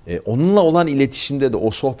 Onunla olan iletişimde de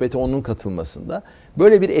o sohbete onun katılmasında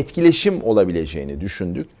böyle bir etkileşim olabileceğini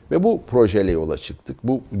düşündük ve bu projeyle yola çıktık.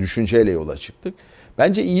 Bu düşünceyle yola çıktık.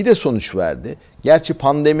 Bence iyi de sonuç verdi. Gerçi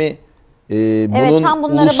pandemi bunun tam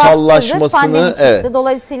bunları ulusallaşmasını pandemi çıktı.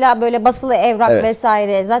 Dolayısıyla böyle basılı evrak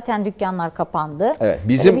vesaire zaten dükkanlar kapandı. Evet,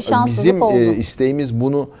 bizim isteğimiz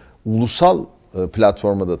bunu ulusal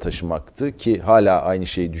platforma da taşımaktı ki hala aynı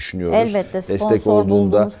şeyi düşünüyoruz. Elbette destek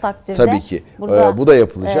olduğunda takdirde tabii ki burada, bu da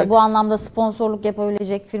yapılacak. Bu anlamda sponsorluk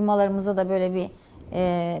yapabilecek firmalarımıza da böyle bir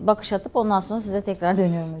bakış atıp ondan sonra size tekrar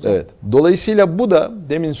dönüyorum hocam. Evet. Dolayısıyla bu da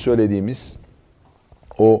demin söylediğimiz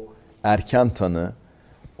o erken tanı,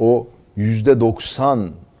 o %90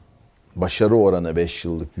 başarı oranı 5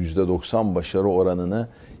 yıllık %90 başarı oranını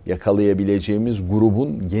yakalayabileceğimiz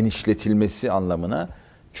grubun genişletilmesi anlamına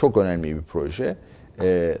çok önemli bir proje.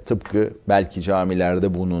 Tıpkı belki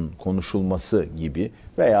camilerde bunun konuşulması gibi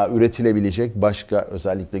veya üretilebilecek başka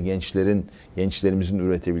özellikle gençlerimizin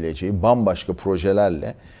üretebileceği bambaşka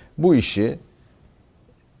projelerle bu işi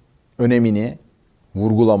önemini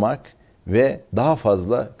vurgulamak ve daha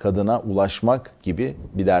fazla kadına ulaşmak gibi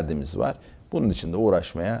bir derdimiz var. Bunun için de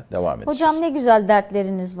uğraşmaya devam edeceğiz. Hocam ne güzel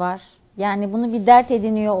dertleriniz var. Yani bunu bir dert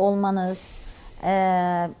ediniyor olmanız,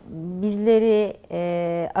 bizleri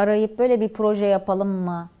arayıp böyle bir proje yapalım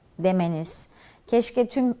mı demeniz. Keşke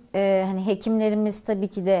tüm hani hekimlerimiz tabii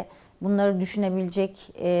ki de bunları düşünebilecek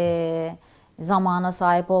zamana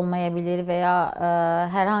sahip olmayabilir veya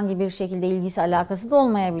herhangi bir şekilde ilgisi alakası da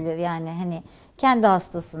olmayabilir. Yani hani kendi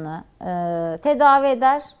hastasını tedavi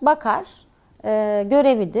eder, bakar,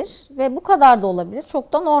 görevidir ve bu kadar da olabilir.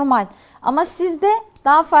 Çok da normal. Ama sizde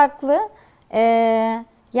daha farklı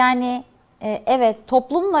yani evet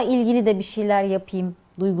toplumla ilgili de bir şeyler yapayım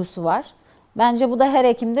duygusu var. Bence bu da her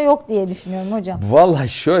hekimde yok diye düşünüyorum hocam. Vallahi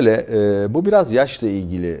şöyle bu biraz yaşla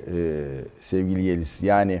ilgili sevgili Yeliz.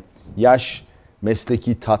 Yani yaş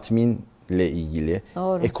mesleki tatminle ilgili.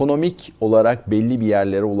 Doğru. Ekonomik olarak belli bir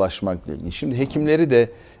yerlere ulaşmakla ilgili. Şimdi hekimleri de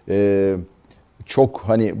çok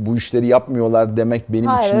hani bu işleri yapmıyorlar demek benim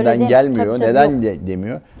içimden gelmiyor. Tabii, neden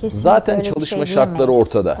demiyor? Kesinlikle zaten çalışma şartları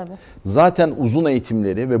ortada. Tabii. Zaten uzun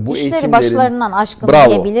eğitimleri ve bu İşleri eğitimlerin başlarından aşkın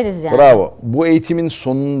diyebiliriz yani. Bravo. Bu eğitimin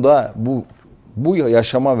sonunda bu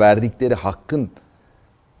yaşama verdikleri hakkın,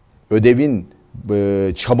 ödevin,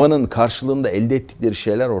 çabanın karşılığında elde ettikleri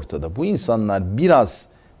şeyler ortada. Bu insanlar biraz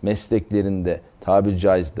mesleklerinde tabiri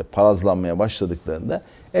caizse parazlanmaya başladıklarında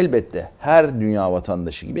elbette her dünya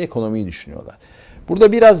vatandaşı gibi ekonomiyi düşünüyorlar.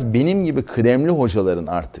 Burada biraz benim gibi kıdemli hocaların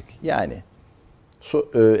artık yani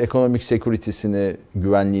ekonomik security'sini,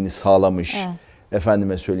 güvenliğini sağlamış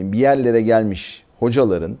efendime söyleyeyim bir yerlere gelmiş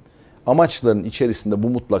hocaların amaçlarının içerisinde bu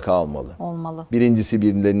mutlaka olmalı. Olmalı. Birincisi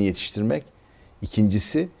birilerini yetiştirmek.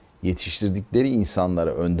 İkincisi yetiştirdikleri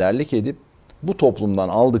insanlara önderlik edip bu toplumdan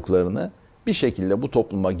aldıklarını bir şekilde bu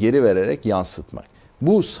topluma geri vererek yansıtmak.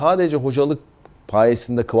 Bu sadece hocalık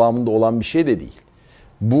payesinde kıvamında olan bir şey de değil.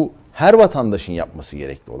 Bu her vatandaşın yapması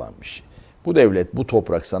gerekli olan bir şey. Bu devlet, bu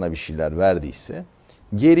toprak sana bir şeyler verdiyse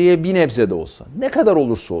geriye bir nebze de olsa, ne kadar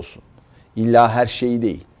olursa olsun, illa her şeyi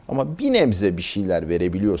değil ama bir nebze bir şeyler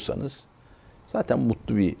verebiliyorsanız zaten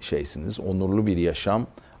mutlu bir şeysiniz, onurlu bir yaşam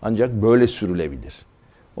ancak böyle sürülebilir.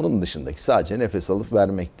 Onun dışındaki sadece nefes alıp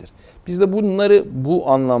vermektir. Biz de bunları bu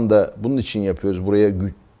anlamda bunun için yapıyoruz. Buraya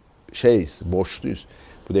borçluyuz.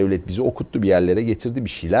 Bu devlet bizi okuttu, bir yerlere getirdi, bir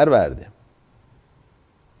şeyler verdi.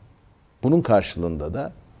 Bunun karşılığında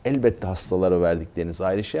da elbette hastalara verdikleriniz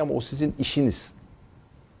ayrı şey ama o sizin işiniz.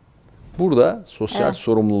 Burada sosyal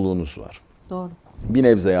sorumluluğunuz var. Doğru. Bir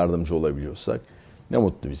nebze yardımcı olabiliyorsak ne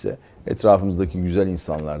mutlu bize. Etrafımızdaki güzel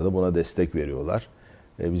insanlar da buna destek veriyorlar.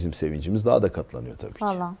 Bizim sevincimiz daha da katlanıyor tabii ki.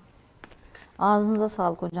 Vallahi. Ağzınıza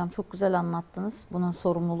sağlık hocam. Çok güzel anlattınız bunun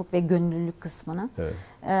sorumluluk ve gönüllülük kısmını.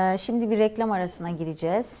 Evet. Şimdi bir reklam arasına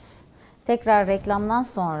gireceğiz. Tekrar reklamdan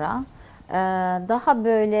sonra daha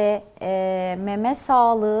böyle meme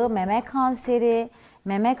sağlığı, meme kanseri,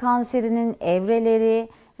 meme kanserinin evreleri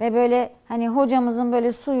ve böyle hani hocamızın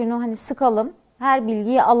böyle suyunu hani sıkalım, her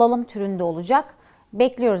bilgiyi alalım türünde olacak.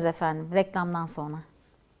 Bekliyoruz efendim reklamdan sonra.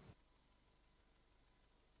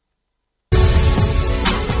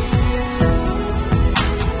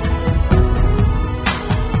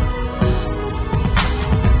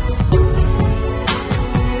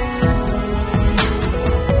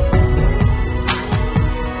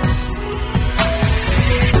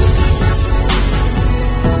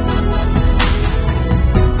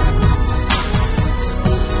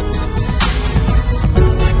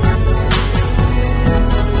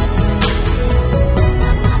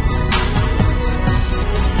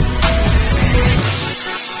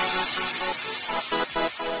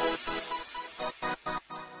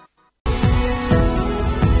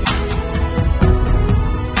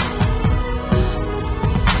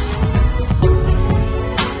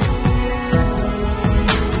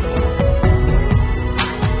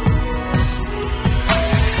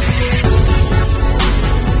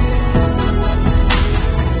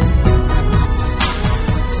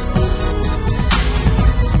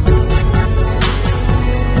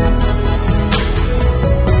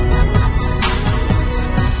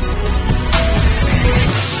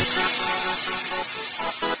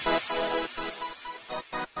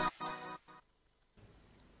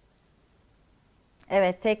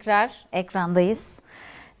 Evet, tekrar ekrandayız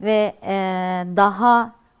ve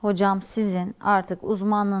daha hocam sizin artık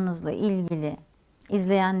uzmanlığınızla ilgili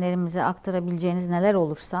izleyenlerimize aktarabileceğiniz neler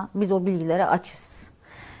olursa biz o bilgilere açız.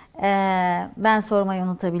 Ben sormayı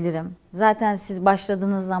unutabilirim. Zaten siz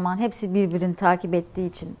başladığınız zaman hepsi birbirini takip ettiği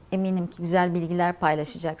için eminim ki güzel bilgiler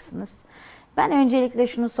paylaşacaksınız. Ben öncelikle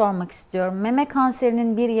şunu sormak istiyorum. Meme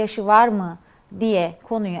kanserinin bir yaşı var mı diye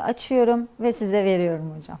konuyu açıyorum ve size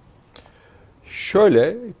veriyorum hocam.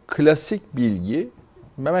 Şöyle klasik bilgi,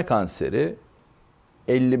 meme kanseri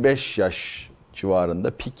 55 yaş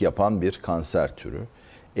civarında pik yapan bir kanser türü.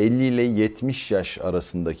 50 ile 70 yaş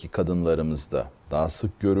arasındaki kadınlarımızda daha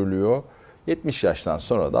sık görülüyor. 70 yaştan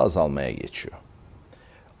sonra da azalmaya geçiyor.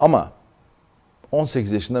 Ama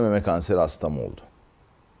 18 yaşında meme kanseri hastam oldu.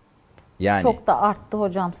 Yani çok da arttı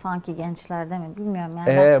hocam sanki gençlerde mi bilmiyorum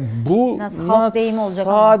yani. Bu biraz halk deyimi olacak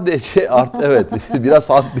sadece evet biraz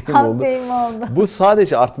halk deyimi halk oldu. deyimi oldu. Bu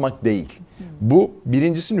sadece artmak değil. Bu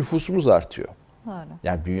birincisi nüfusumuz artıyor. Doğru.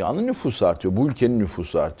 Yani dünyanın nüfusu artıyor, bu ülkenin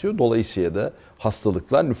nüfusu artıyor. Dolayısıyla da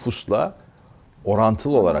hastalıklar nüfusla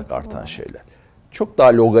orantılı olarak artan şeyler. Çok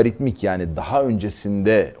daha logaritmik, yani daha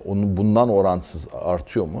öncesinde bundan orantısız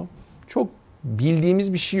artıyor mu? Çok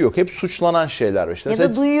bildiğimiz bir şey yok. Hep suçlanan şeyler var. İşte Ya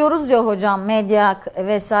da duyuyoruz ya hocam, medya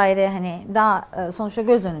vesaire, hani daha sonuçta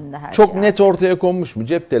göz önünde her şey. Çok net ortaya konmuş mu?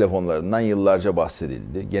 Cep telefonlarından yıllarca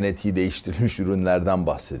bahsedildi. Genetiği değiştirilmiş ürünlerden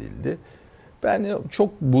bahsedildi. Ben çok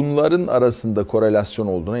bunların arasında korelasyon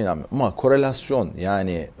olduğuna inanmıyorum. Ama korelasyon,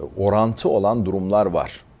 yani orantı olan durumlar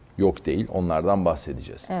var. Yok değil. Onlardan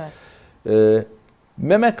bahsedeceğiz. Evet.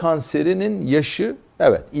 Meme kanserinin yaşı,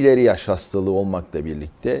 evet, ileri yaş hastalığı olmakla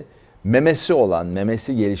birlikte memesi olan,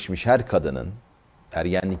 memesi gelişmiş her kadının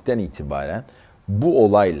ergenlikten itibaren bu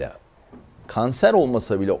olayla, kanser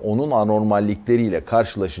olmasa bile onun anormallikleriyle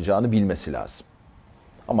karşılaşacağını bilmesi lazım.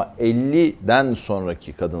 Ama 50'den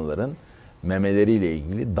sonraki kadınların memeleriyle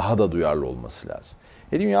ilgili daha da duyarlı olması lazım.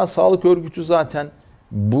 Dünya Sağlık Örgütü zaten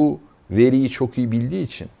bu veriyi çok iyi bildiği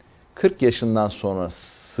için 40 yaşından sonra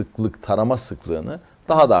tarama sıklığını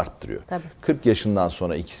daha da arttırıyor. Tabii. 40 yaşından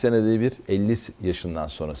sonra 2 senede bir, 50 yaşından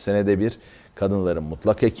sonra senede bir kadınların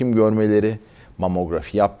mutlak hekim görmeleri,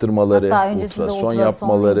 mamografi yaptırmaları, hatta öncesinde ultrason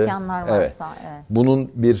yapmaları. imkanlar varsa. Evet.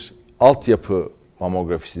 Bunun bir altyapı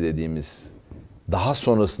mamografisi dediğimiz, daha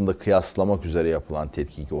sonrasında kıyaslamak üzere yapılan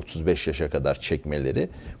tetkiki 35 yaşa kadar çekmeleri,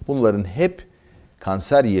 bunların hep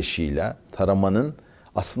kanser yaşıyla taramanın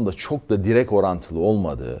aslında çok da direkt orantılı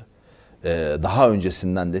olmadığı, daha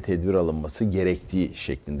öncesinden de tedbir alınması gerektiği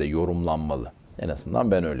şeklinde yorumlanmalı. En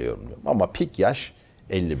azından ben öyle yorumluyorum. Ama pik yaş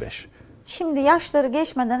 55. Şimdi yaşları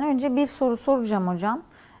geçmeden önce bir soru soracağım hocam.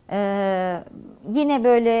 Yine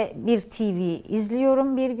böyle bir TV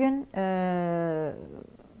izliyorum bir gün.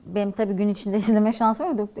 Benim tabii gün içinde izleme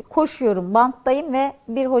şansım yok. Koşuyorum, banttayım ve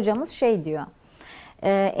bir hocamız şey diyor.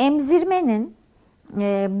 Emzirmenin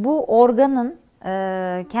bu organın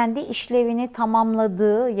kendi işlevini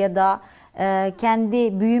tamamladığı ya da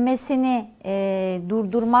kendi büyümesini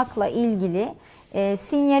durdurmakla ilgili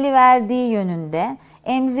sinyali verdiği yönünde,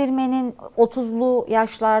 emzirmenin 30'lu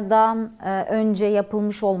yaşlardan önce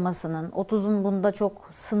yapılmış olmasının, 30'un bunda çok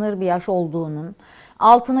sınır bir yaş olduğunun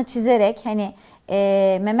altını çizerek hani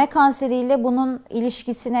meme kanseriyle bunun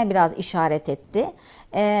ilişkisine biraz işaret etti.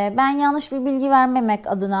 Ben yanlış bir bilgi vermemek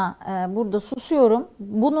adına burada susuyorum.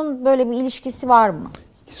 Bunun böyle bir ilişkisi var mı?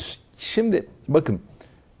 Şimdi bakın,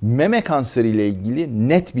 meme kanseriyle ilgili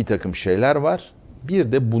net bir takım şeyler var.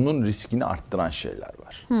 Bir de bunun riskini arttıran şeyler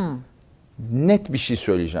var. Net bir şey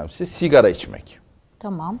söyleyeceğim size. Sigara içmek.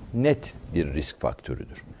 Tamam. Net bir risk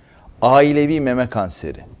faktörüdür. Ailevi meme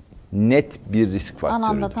kanseri net bir risk faktörüdür.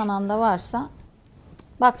 Ananda tananda varsa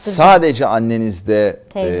baktıracağım. Sadece annenizde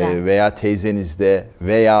Teyzen. veya teyzenizde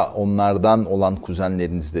veya onlardan olan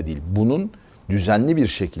kuzenlerinizde değil. Bunun düzenli bir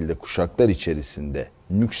şekilde kuşaklar içerisinde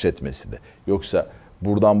nüksetmesi de. Yoksa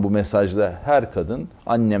buradan bu mesajla her kadın,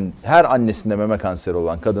 her annesinde meme kanseri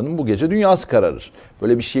olan kadının bu gece dünyası kararır.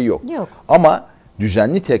 Böyle bir şey yok. Yok. Ama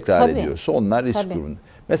düzenli tekrar Tabii. ediyorsa onlar risk Tabii. grubunda.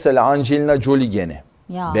 Mesela Angelina Jolie geni,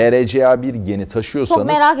 Ya. BRCA1 geni taşıyorsanız. Çok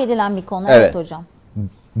merak edilen bir konu. Evet. Evet hocam.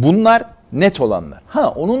 Bunlar net olanlar.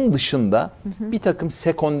 Onun dışında bir takım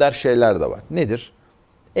sekonder şeyler de var. Nedir?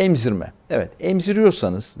 Emzirme. Evet,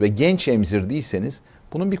 emziriyorsanız ve genç emzirdiyseniz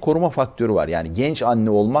bunun bir koruma faktörü var. Yani genç anne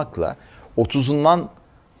olmakla 30'undan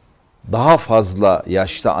daha fazla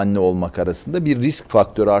yaşta anne olmak arasında bir risk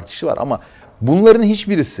faktörü artışı var. Ama bunların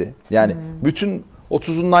hiçbirisi, yani bütün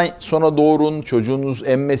 30'undan sonra doğurun, çocuğunuz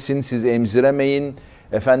emmesin, siz emziremeyin,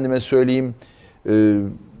 efendime söyleyeyim,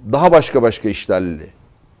 daha başka işlerle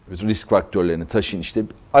risk faktörlerini taşıyın. İşte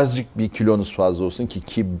azıcık bir kilonuz fazla olsun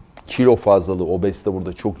ki kilo fazlalığı, obezite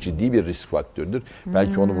burada çok ciddi bir risk faktörüdür.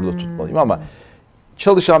 Belki onu burada tutmalıyım ama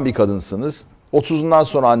çalışan bir kadınsınız, 30'undan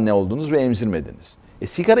sonra anne oldunuz ve emzirmediniz.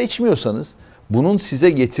 Sigara içmiyorsanız bunun size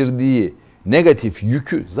getirdiği negatif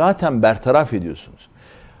yükü zaten bertaraf ediyorsunuz.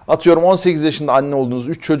 Atıyorum 18 yaşında anne oldunuz,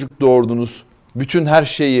 3 çocuk doğurdunuz, bütün her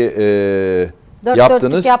şeyi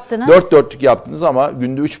yaptınız. Dört dörtlük yaptınız ama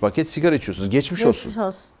günde 3 paket sigara içiyorsunuz. Geçmiş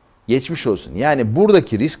olsun. Geçmiş olsun. Yani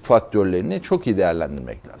buradaki risk faktörlerini çok iyi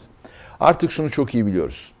değerlendirmek lazım. Artık şunu çok iyi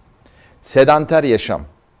biliyoruz. Sedanter yaşam,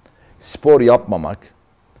 spor yapmamak,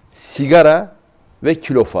 sigara ve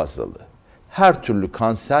kilo fazlalığı. Her türlü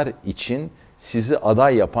kanser için sizi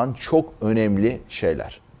aday yapan çok önemli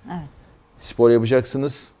şeyler. Evet. Spor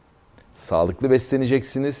yapacaksınız, sağlıklı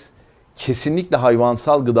besleneceksiniz, kesinlikle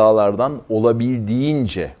hayvansal gıdalardan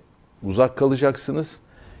olabildiğince uzak kalacaksınız.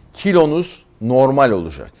 Kilonuz normal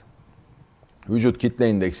olacak. Vücut kitle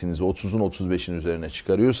indeksinizi 30'un 35'in üzerine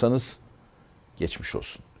çıkarıyorsanız geçmiş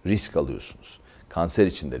olsun. Risk alıyorsunuz. Kanser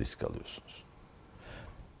için de risk alıyorsunuz.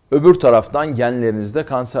 Öbür taraftan genlerinizde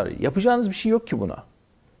kanser. Yapacağınız bir şey yok ki buna.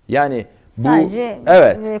 Yani bu,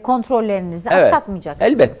 sadece kontrollerinizi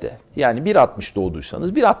aksatmayacaksınız. Elbette. Yani 1.60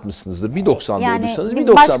 doğduysanız 1.60'sınızdır. 1.90 yani doğduysanız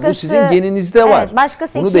 1.90. Bu sizin geninizde var. Evet,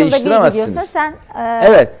 başkası bunu 2 yılda bir değiştiremezsiniz. gidiyorsa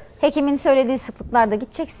sen hekimin söylediği sıklıklarda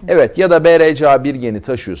gideceksin. Evet, ya da BRCA1 geni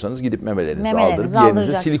taşıyorsanız gidip memelerinizi aldırıp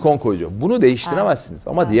yerinize silikon koyacak. Bunu değiştiremezsiniz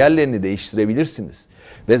ama diğerlerini değiştirebilirsiniz.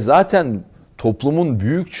 Ve zaten toplumun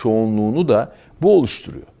büyük çoğunluğunu da bu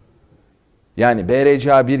oluşturuyor. Yani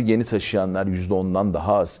BRCA1 geni taşıyanlar %10'dan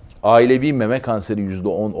daha az. Ailevi meme kanseri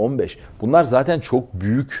 %10-15. Bunlar zaten çok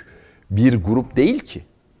büyük bir grup değil ki.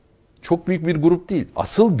 Çok büyük bir grup değil.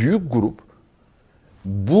 Asıl büyük grup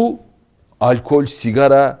bu alkol,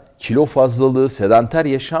 sigara, kilo fazlalığı, sedanter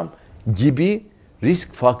yaşam gibi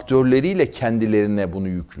risk faktörleriyle kendilerine bunu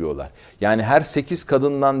yüklüyorlar. Yani her 8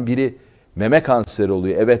 kadından biri meme kanseri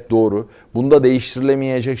oluyor. Evet, doğru. Bunda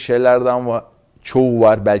değiştirilemeyecek şeylerden çoğu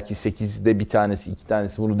var. Belki 8'de bir tanesi, 2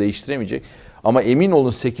 tanesi bunu değiştiremeyecek. Ama emin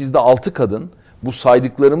olun 8'de 6 kadın bu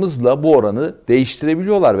saydıklarımızla bu oranı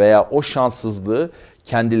değiştirebiliyorlar veya o şanssızlığı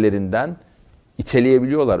kendilerinden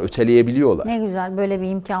iteleyebiliyorlar, öteleyebiliyorlar. Ne güzel, böyle bir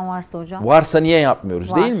imkan varsa hocam. Varsa niye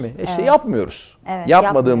yapmıyoruz, Var. değil mi? İşte yapmıyoruz. Evet,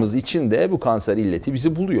 Yapmadığımız için de bu kanser illeti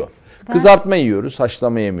bizi buluyor. Kızartma yiyoruz,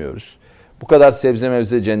 haşlama yemiyoruz. Bu kadar sebze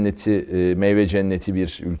mevze cenneti, meyve cenneti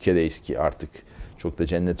bir ülkedeyiz ki artık çok da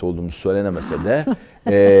cennet olduğumuz söylenemese de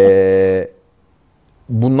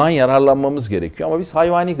bundan yararlanmamız gerekiyor. Ama biz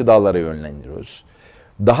hayvani gıdalara yönlendiriyoruz.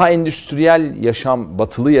 Daha endüstriyel yaşam,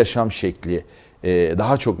 batılı yaşam şekli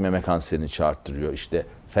daha çok meme kanserini çarptırıyor. İşte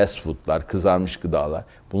fast foodlar, kızarmış gıdalar.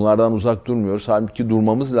 Bunlardan uzak durmuyoruz. Halbuki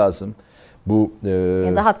durmamız lazım. Bu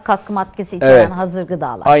ya da katkı maddesi içeren hazır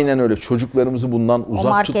gıdalar. Aynen öyle. Çocuklarımızı bundan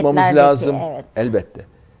uzak tutmamız lazım. Evet. Elbette.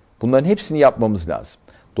 Bunların hepsini yapmamız lazım.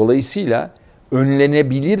 Dolayısıyla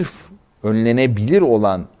önlenebilir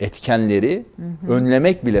olan etkenleri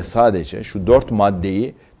önlemek bile, sadece şu 4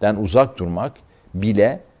 maddeden uzak durmak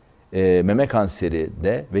bile meme kanseri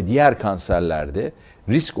de ve diğer kanserlerde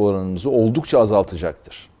risk oranımızı oldukça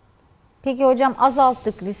azaltacaktır. Peki hocam,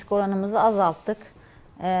 azalttık, risk oranımızı azalttık.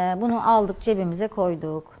 Bunu aldık, cebimize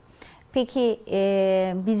koyduk. Peki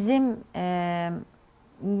bizim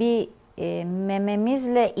bir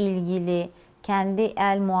mememizle ilgili kendi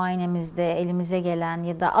el muayenemizde elimize gelen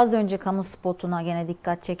ya da az önce kamu spotuna gene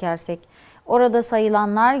dikkat çekersek orada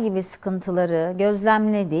sayılanlar gibi sıkıntıları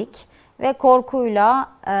gözlemledik ve korkuyla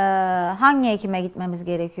hangi hekime gitmemiz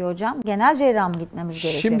gerekiyor hocam? Genel cerrah mı gitmemiz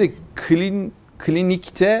gerekiyor? Şimdi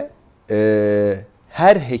klinikte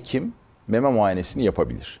her hekim meme muayenesini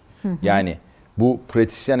yapabilir. Yani bu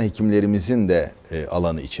pratisyen hekimlerimizin de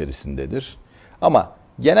alanı içerisindedir. Ama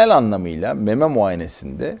genel anlamıyla meme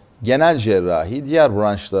muayenesinde genel cerrahi diğer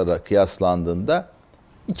branşlara kıyaslandığında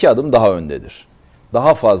 2 adım daha öndedir.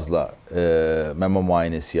 Daha fazla meme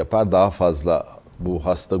muayenesi yapar, daha fazla bu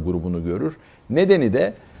hasta grubunu görür. Nedeni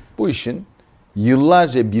de bu işin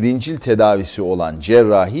yıllarca birincil tedavisi olan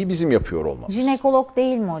cerrahi bizim yapıyor olmamız. Jinekolog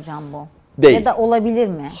değil mi hocam bu? Değil. Ya da olabilir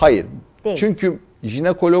mi? Hayır. Değil. Çünkü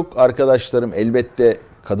jinekolog arkadaşlarım elbette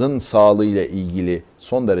kadın sağlığı ile ilgili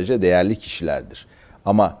son derece değerli kişilerdir.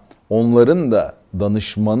 Ama onların da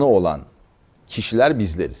danışmanı olan kişiler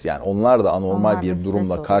bizleriz. Yani onlar da anormal Onlar da bir size durumla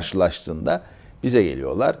soruyor. karşılaştığında bize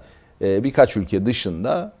geliyorlar. Birkaç ülke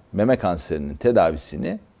dışında meme kanserinin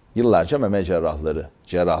tedavisini yıllarca meme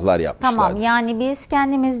cerrahlar yapmışlardır. Tamam, yani biz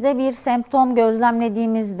kendimizde bir semptom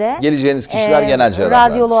gözlemlediğimizde Geleceğiniz kişiler genel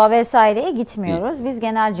cerrahlardır. radyoloğa vesaireye gitmiyoruz. Biz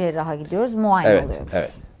genel cerraha gidiyoruz, muayene oluyoruz.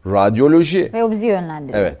 Evet. Radyoloji. Ve o bizi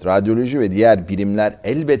yönlendiriyor. Evet, radyoloji ve diğer birimler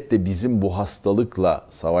elbette bizim bu hastalıkla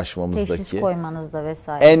savaşmamızdaki Teşhis koymanızda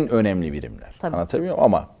vesaire. en önemli birimler. Tabii. Anlatabiliyor muyum?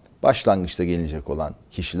 Ama başlangıçta gelecek olan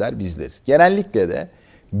kişiler bizleriz. Genellikle de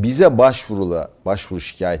bize başvuru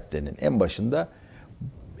şikayetlerinin en başında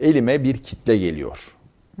elime bir kitle geliyor.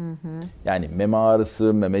 Yani meme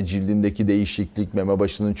ağrısı, meme cildindeki değişiklik, meme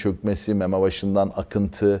başının çökmesi, meme başından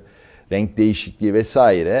akıntı, renk değişikliği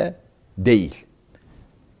vesaire değil.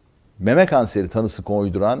 Meme kanseri tanısı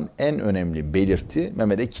koyduran en önemli belirti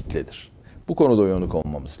memede kitledir. Bu konuda uyanık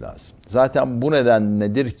olmamız lazım. Zaten bu neden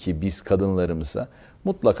nedir ki biz kadınlarımıza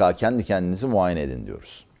mutlaka kendi kendinizi muayene edin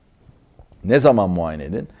diyoruz. Ne zaman muayene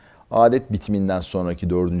edin? Adet bitiminden sonraki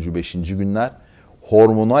 4. 5. günler,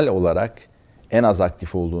 hormonal olarak en az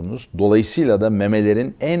aktif olduğunuz, dolayısıyla da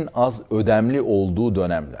memelerin en az ödemli olduğu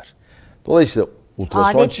dönemler. Dolayısıyla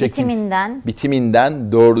ultrason Adet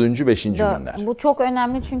bitiminden 4. 5. günler. Bu çok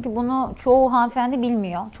önemli çünkü bunu çoğu hanımefendi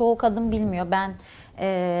bilmiyor. Çoğu kadın bilmiyor. Ben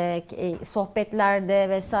sohbetlerde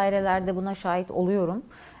vesairelerde buna şahit oluyorum.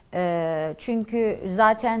 Çünkü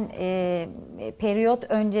zaten periyot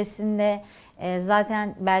öncesinde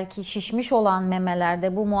zaten belki şişmiş olan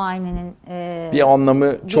memelerde bu muayenenin bir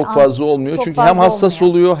anlamı çok fazla olmuyor. Çünkü hem hassas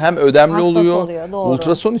oluyor hem ödemli oluyor.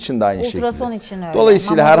 Ultrason için de aynı şekilde. Ultrason için öyle.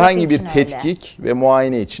 Dolayısıyla Mamografi herhangi bir için tetkik ve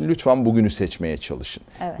muayene için lütfen bugünü seçmeye çalışın.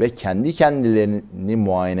 Evet. Ve kendi kendilerini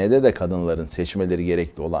muayenede de kadınların seçmeleri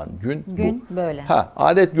gerekli olan gün bu. Böyle.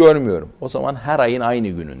 Adet görmüyorum. O zaman her ayın aynı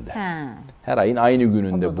gününde. Her ayın aynı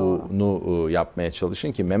gününde bunu yapmaya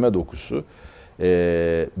çalışın ki meme dokusu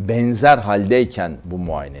benzer haldeyken bu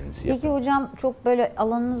muayenenizi yapın. Peki hocam, çok böyle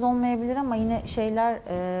alanınız olmayabilir ama yine şeyler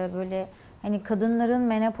böyle hani kadınların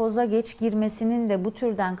menopoza geç girmesinin de bu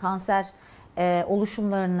türden kanser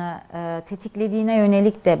oluşumlarını tetiklediğine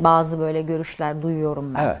yönelik de bazı böyle görüşler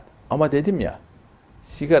duyuyorum ben. Evet, ama dedim ya,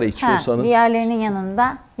 sigara içiyorsanız diğerlerinin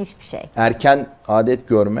yanında hiçbir şey. Erken adet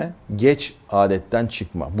görme, geç adetten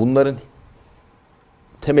çıkma. Bunların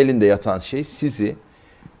temelinde yatan şey sizi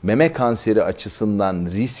meme kanseri açısından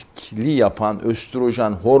riskli yapan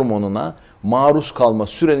östrojen hormonuna maruz kalma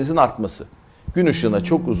sürenizin artması. Gün ışığına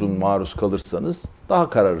çok uzun maruz kalırsanız daha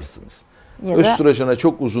kararırsınız. Ya da Östrojene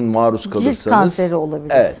çok uzun maruz kalırsanız, cilt kanseri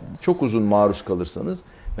olabilirsiniz. Evet, çok uzun maruz kalırsanız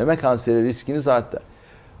meme kanseri riskiniz artar.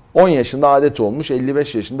 10 yaşında adet olmuş,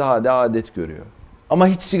 55 yaşında hala adet görüyor. Ama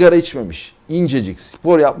hiç sigara içmemiş, incecik,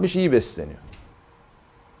 spor yapmış, iyi besleniyor.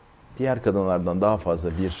 Diğer kadınlardan daha fazla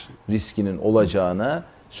bir riskinin olacağını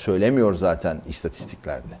söylemiyor zaten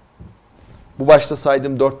istatistiklerde. Bu başta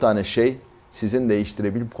saydığım 4 tane şey sizin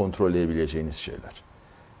değiştirebilip kontrol edebileceğiniz şeyler.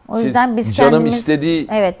 O yüzden biz canım kendimiz, istediği,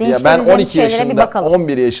 evet, ya ben 12 şeylere bir yaşında, bakalım.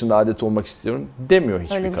 11 yaşında adet olmak istiyorum demiyor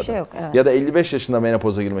hiçbir Öyle bir kadın. şey yok, evet. Ya da 55 yaşında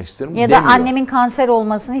menopoza girmek istiyorum Ya demiyor. da annemin kanser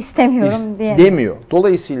olmasını istemiyorum diye. Demiyor.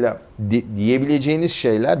 Dolayısıyla diyebileceğiniz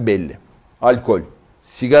şeyler belli. Alkol,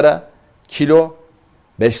 sigara, kilo,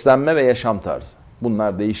 beslenme ve yaşam tarzı.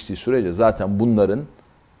 Bunlar değiştiği sürece zaten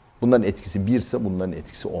bunların etkisi 1 ise bunların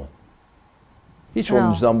etkisi 10. Hiç o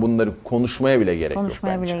yüzden bunları konuşmaya bile gerek yok bence.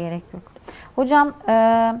 Konuşmaya bile gerek yok. Hocam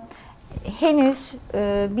henüz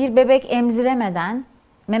bir bebek emziremeden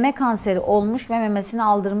meme kanseri olmuş ve memesini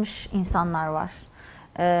aldırmış insanlar var.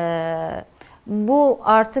 Bu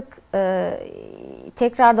artık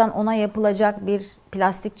tekrardan ona yapılacak bir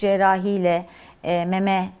plastik cerrahiyle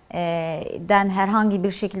memeden herhangi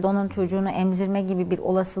bir şekilde onun çocuğunu emzirme gibi bir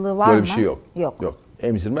olasılığı var mı? Böyle bir şey yok. Yok.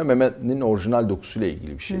 Emzirme memenin orijinal dokusuyla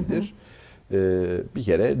ilgili bir şeydir. Bir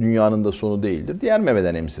kere dünyanın da sonu değildir. Diğer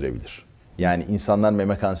memeden emzirebilir. Yani insanlar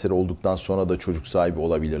meme kanseri olduktan sonra da çocuk sahibi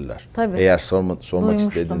olabilirler. Tabii. Eğer sormak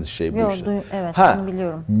istediğiniz şey buysa. Evet, bunu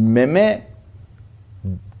biliyorum. Meme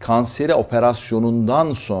kanseri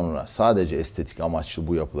operasyonundan sonra sadece estetik amaçlı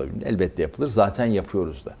bu yapılabilir. Elbette yapılır. Zaten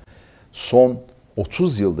yapıyoruz da. Son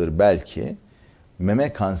 30 yıldır belki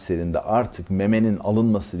meme kanserinde artık memenin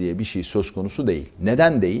alınması diye bir şey söz konusu değil.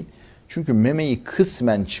 Neden değil? Çünkü memeyi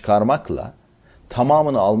kısmen çıkarmakla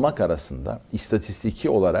tamamını almak arasında istatistiki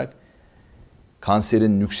olarak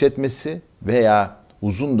kanserin nüksetmesi veya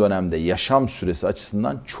uzun dönemde yaşam süresi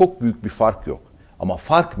açısından çok büyük bir fark yok. Ama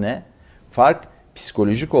fark ne? Fark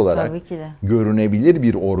psikolojik olarak görünebilir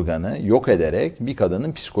bir organı yok ederek bir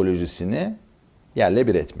kadının psikolojisini yerle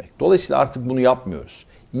bir etmek. Dolayısıyla artık bunu yapmıyoruz.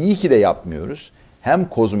 İyi ki de yapmıyoruz. Hem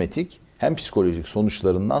kozmetik hem psikolojik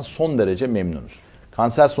sonuçlarından son derece memnunuz.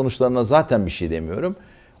 Kanser sonuçlarına zaten bir şey demiyorum.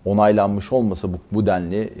 Onaylanmış olmasa bu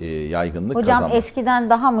denli yaygınlık kazanmaz. Hocam eskiden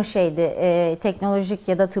daha mı teknolojik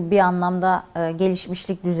ya da tıbbi anlamda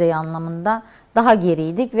gelişmişlik düzeyi anlamında daha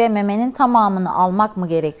geriydik ve memenin tamamını almak mı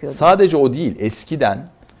gerekiyordu? Sadece o değil. Eskiden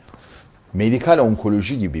medikal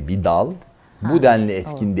onkoloji gibi bir dal bu denli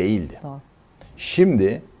etkin değildi. Doğru.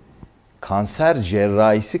 Şimdi kanser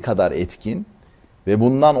cerrahisi kadar etkin ve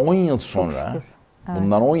bundan 10 yıl sonra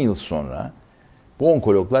bundan 10 yıl sonra bu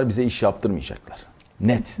onkologlar bize iş yaptırmayacaklar.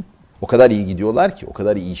 Net. O kadar iyi gidiyorlar ki, o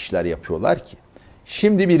kadar iyi işler yapıyorlar ki.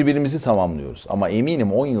 Şimdi birbirimizi tamamlıyoruz. Ama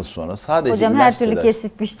eminim 10 yıl sonra sadece hocam her türlü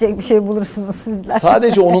kesip biçecek bir şey bulursunuz sizler.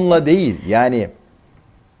 Sadece onunla değil. Yani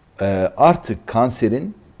artık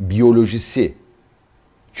kanserin biyolojisi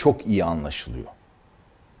çok iyi anlaşılıyor.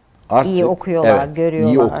 Artık iyi okuyorlar,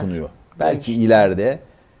 görüyorlar. İyi okunuyor. Belki ileride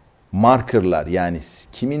markerlar, yani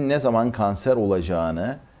kimin ne zaman kanser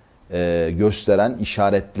olacağını gösteren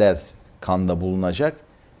işaretler kanda bulunacak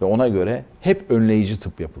ve ona göre hep önleyici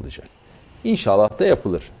tıp yapılacak. İnşallah da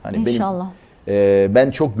yapılır. Hani İnşallah.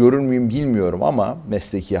 Ben çok görür müyüm bilmiyorum ama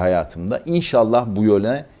mesleki hayatımda inşallah bu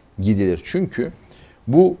yöne gidilir. Çünkü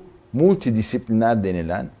bu multidisipliner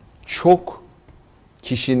denilen çok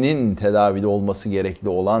kişinin tedavide olması gerekli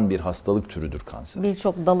olan bir hastalık türüdür kanser.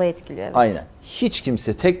 Birçok dalı etkiliyor. Evet. Aynen. Hiç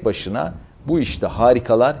kimse tek başına bu işte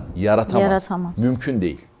harikalar yaratamaz. Mümkün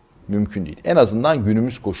değil. Mümkün değil. En azından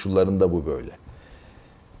günümüz koşullarında bu böyle.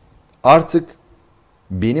 Artık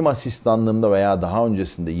benim asistanlığımda veya daha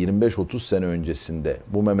öncesinde 25-30 sene öncesinde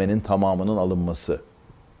bu memenin tamamının alınması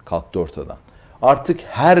kalktı ortadan. Artık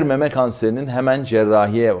her meme kanserinin hemen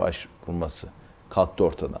cerrahiye başvurması kalktı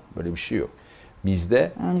ortadan. Böyle bir şey yok.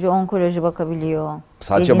 Bizde önce onkoloji bakabiliyor.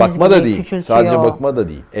 Sadece bakma da değil. Sadece bakma da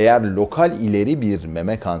değil. Eğer lokal ileri bir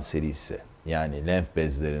meme kanseri ise, yani lenf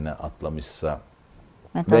bezlerine atlamışsa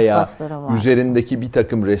veya üzerindeki bir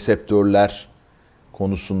takım reseptörler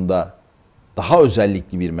konusunda daha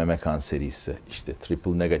özellikli bir meme kanseri ise, işte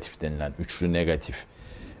triple negatif denilen üçlü negatif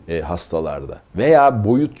hastalarda veya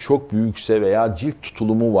boyut çok büyükse veya cilt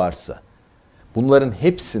tutulumu varsa, bunların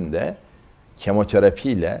hepsinde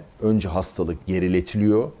kemoterapiyle önce hastalık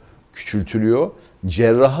geriletiliyor, küçültülüyor.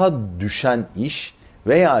 Cerraha düşen iş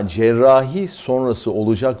veya cerrahi sonrası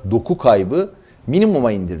olacak doku kaybı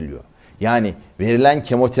minimuma indiriliyor. Yani verilen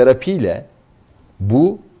kemoterapiyle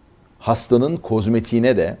bu hastanın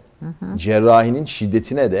kozmetiğine de, cerrahinin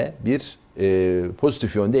şiddetine de bir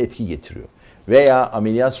pozitif yönde etki getiriyor. Veya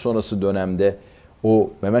ameliyat sonrası dönemde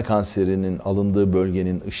o meme kanserinin alındığı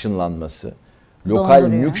bölgenin ışınlanması lokal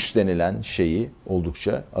Donduruyor. nüks denilen şeyi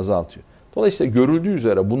oldukça azaltıyor. Dolayısıyla görüldüğü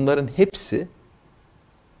üzere bunların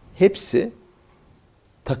hepsi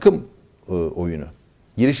takım oyunu.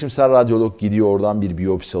 Girişimsel radyolog gidiyor oradan bir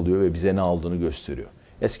biyopsi alıyor ve bize ne aldığını gösteriyor.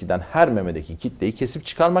 Eskiden her memedeki kitleyi kesip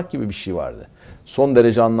çıkarmak gibi bir şey vardı. Son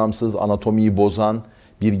derece anlamsız, anatomiyi bozan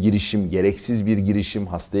bir girişim, gereksiz bir girişim,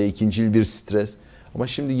 hastaya ikincil bir stres. Ama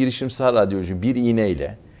şimdi girişimsel radyoloji bir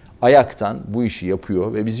iğneyle ayaktan bu işi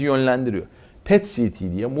yapıyor ve bizi yönlendiriyor.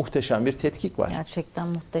 PET-CT diye muhteşem bir tetkik var. Gerçekten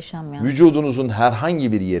muhteşem ya. Vücudunuzun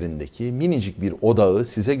herhangi bir yerindeki minicik bir odağı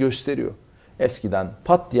size gösteriyor. Eskiden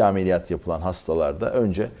pat diye ameliyat yapılan hastalarda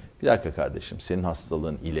önce bir dakika kardeşim senin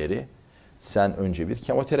hastalığın ileri, sen önce bir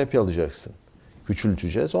kemoterapi alacaksın.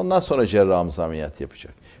 Küçülteceğiz, ondan sonra cerrahımız ameliyat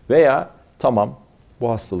yapacak. Veya tamam bu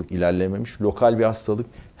hastalık ilerlememiş, lokal bir hastalık,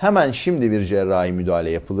 hemen şimdi bir cerrahi müdahale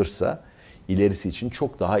yapılırsa ilerisi için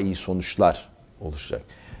çok daha iyi sonuçlar oluşacak.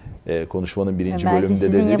 Konuşmanın birinci Belki bölümünde de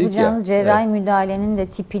sizin dedik ya. yapacağınız cerrahi müdahalenin de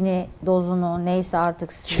tipini, dozunu neyse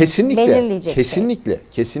artık siz Kesinlikle, belirleyecek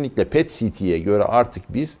kesinlikle PET-CT'ye göre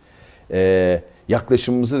artık biz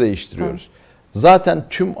yaklaşımımızı değiştiriyoruz. Zaten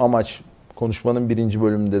tüm amaç konuşmanın birinci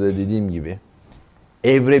bölümünde de dediğim gibi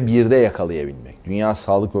evre 1'de yakalayabilmek. Dünya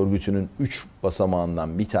Sağlık Örgütü'nün 3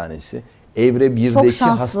 basamağından bir tanesi evre 1'deki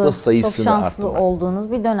hasta sayısını çok şanslı arttırmak.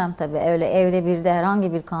 olduğunuz bir dönem tabii. Öyle evre 1'de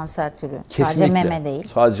herhangi bir kanser türü. Kesinlikle. Sadece meme değil.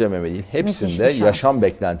 Sadece meme değil. Müthiş Hepsinde bir şans. yaşam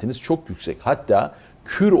beklentiniz çok yüksek. Hatta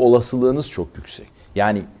kür olasılığınız çok yüksek.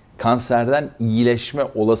 Yani kanserden iyileşme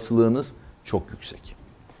olasılığınız çok yüksek.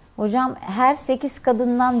 Hocam her 8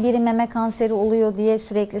 kadından biri meme kanseri oluyor diye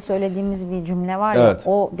sürekli söylediğimiz bir cümle var ya. Evet.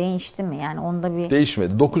 O değişti mi? Yani onda bir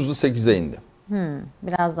Değişmedi. 9'lu 8'e indi.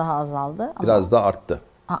 biraz daha azaldı. Ama Biraz da arttı.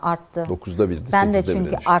 arttı. 9'da 1'di, Ben de 8'de 1'e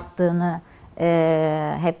çünkü düştü. arttığını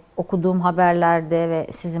hep okuduğum haberlerde ve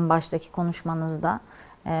sizin baştaki konuşmanızda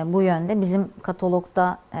bu yönde. Bizim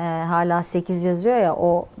katalogda hala 8 yazıyor ya,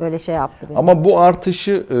 o böyle şey yaptı beni. Ama bu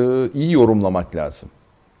artışı iyi yorumlamak lazım.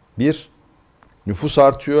 Bir, nüfus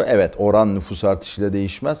artıyor. Evet, oran nüfus artışıyla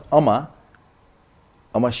değişmez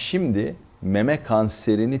ama şimdi meme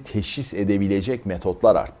kanserini teşhis edebilecek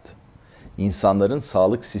metotlar arttı. İnsanların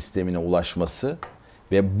sağlık sistemine ulaşması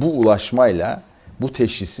ve bu ulaşmayla bu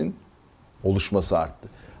teşhisin oluşması arttı.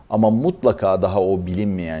 Ama mutlaka daha o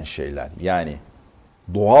bilinmeyen şeyler, yani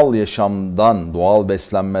doğal yaşamdan, doğal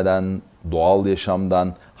beslenmeden, doğal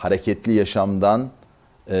yaşamdan, hareketli yaşamdan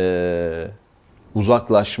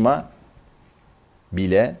uzaklaşma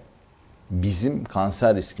bile bizim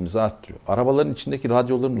kanser riskimizi arttırıyor. Arabaların içindeki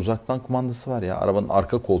radyoların uzaktan kumandası var ya. Arabanın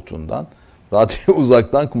arka koltuğundan radyoyu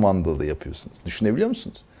uzaktan kumandalı yapıyorsunuz. Düşünebiliyor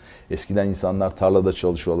musunuz? Eskiden insanlar tarlada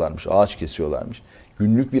çalışıyorlarmış, ağaç kesiyorlarmış.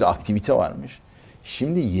 Günlük bir aktivite varmış.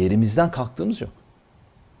 Şimdi yerimizden kalktığımız yok.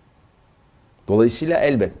 Dolayısıyla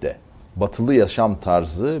elbette batılı yaşam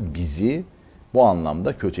tarzı bizi bu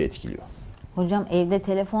anlamda kötü etkiliyor. Hocam evde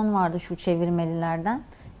telefon vardı şu çevirmelilerden.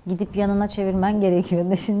 Gidip yanına çevirmen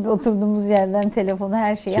gerekiyordu. Şimdi oturduğumuz yerden telefonu,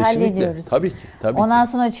 her şeyi Kesinlikle. hallediyoruz. Tabii ki. Ondan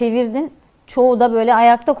sonra çevirdin. Çoğu da böyle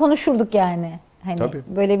ayakta konuşurduk yani. Hani Tabii.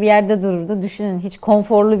 böyle bir yerde dururdu. Düşünün, hiç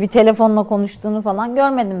konforlu bir telefonla konuştuğunu falan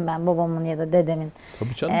görmedim ben babamın ya da dedemin.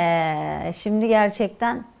 Tabii canım. Şimdi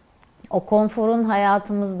gerçekten o konforun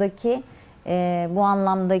hayatımızdaki bu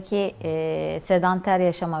anlamdaki sedanter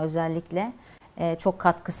yaşama özellikle çok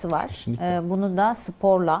katkısı var. Bunu da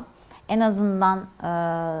sporla, en azından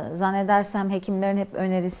zannedersem hekimlerin hep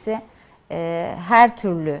önerisi her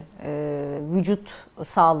türlü vücut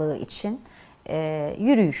sağlığı için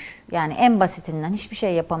yürüyüş. Yani en basitinden hiçbir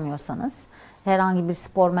şey yapamıyorsanız, herhangi bir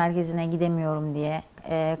spor merkezine gidemiyorum diye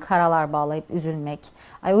karalar bağlayıp üzülmek,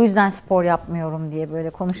 ay o yüzden spor yapmıyorum diye böyle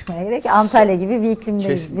konuşmaya gerek. Antalya gibi bir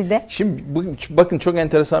iklimdeyiz bir de. Şimdi bugün, bakın çok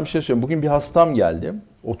enteresan bir şey söyleyeyim. Bugün bir hastam geldi.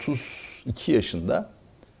 32 yaşında.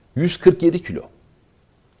 147 kilo.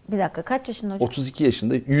 Bir dakika, kaç yaşında hocam? 32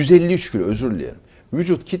 yaşında, 153 kilo, özür dilerim.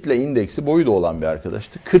 Vücut kitle indeksi, boyu da olan bir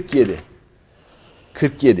arkadaştı.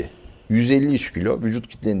 47. 153 kilo, vücut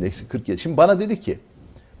kitle indeksi 47. Şimdi bana dedi ki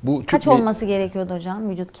bu Kaç olması gerekiyordu hocam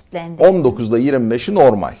vücut kitle endeksi? 19'da 25'i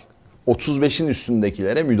normal. 35'in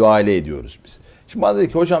üstündekilere müdahale ediyoruz biz. Şimdi bana dedi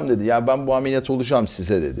ki hocam dedi ya ben bu ameliyat olacağım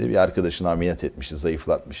size dedi. Bir arkadaşını ameliyat etmişiz,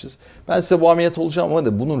 zayıflatmışız. Ben size bu ameliyat olacağım ama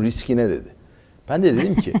dedi bunun riski ne dedi. Ben de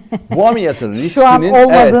dedim ki bu ameliyatın riskinin şu an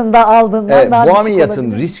olmadığında aldığından daha bu düşük ameliyatın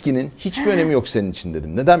olabilir. riskinin hiçbir önemi yok senin için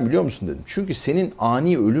dedim. Neden biliyor musun dedim. Çünkü senin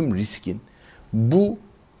ani ölüm riskin bu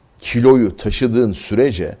kiloyu taşıdığın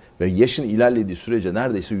sürece ve yaşın ilerlediği sürece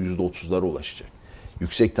neredeyse %30'lara ulaşacak.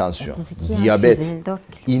 Yüksek tansiyon, 32 yaş, diyabet, 154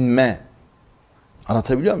 kilo. inme.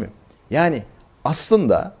 Anlatabiliyor muyum? Yani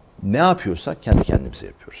aslında ne yapıyorsak kendi kendimize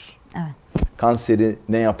yapıyoruz. Evet. Kanseri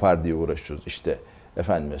ne yapar diye uğraşıyoruz. İşte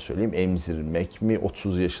efendime söyleyeyim, emzirmek mi,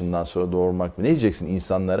 30 yaşından sonra doğurmak mı? Ne diyeceksin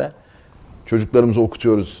insanlara? Çocuklarımızı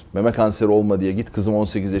okutuyoruz. Meme kanseri olma diye, git kızım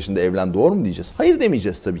 18 yaşında evlen, doğru mu diyeceğiz? Hayır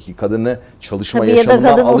demeyeceğiz tabii ki. Kadını çalışma Tabii, ya da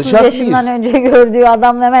yaşamından kadın 30 alacak yaşından mıyız? önce gördüğü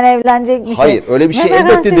adam hemen evlenecekmiş. Hayır, öyle bir şey Meme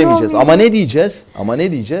elbette kanseri demeyeceğiz. olmuyor. Ama ne diyeceğiz? Ama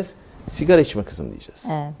ne diyeceğiz? Sigara içme kızım diyeceğiz.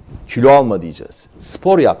 Evet. Kilo alma diyeceğiz.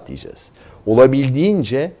 Spor yap diyeceğiz.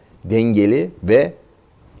 Olabildiğince dengeli ve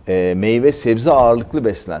meyve sebze ağırlıklı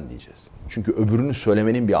beslen diyeceğiz. Çünkü öbürünü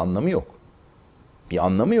söylemenin bir anlamı yok. Bir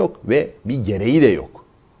anlamı yok ve bir gereği de yok.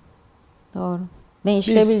 Doğru.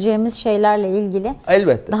 Değiştirebileceğimiz şeylerle ilgili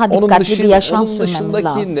Elbette. daha dikkatli bir yaşam sürmemiz lazım.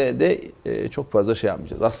 Onun dışındakinde de çok fazla şey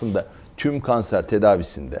yapmayacağız. Aslında tüm kanser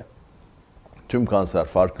tedavisinde, tüm kanser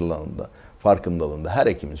farkındalığında her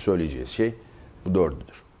hekimin söyleyeceği şey bu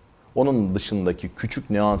dördüdür. Onun dışındaki küçük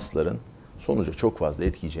nüansların sonuca çok fazla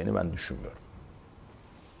etkileyeceğini ben düşünmüyorum.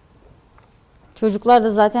 Çocuklar da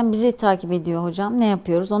zaten bizi takip ediyor hocam. Ne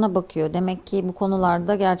yapıyoruz ona bakıyor. Demek ki bu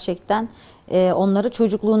konularda gerçekten onları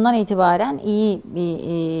çocukluğundan itibaren iyi bir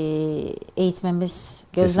eğitmemiz,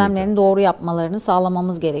 gözlemlerini doğru yapmalarını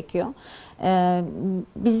sağlamamız gerekiyor.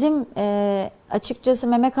 Bizim açıkçası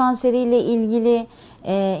meme kanseriyle ilgili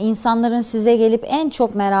insanların size gelip en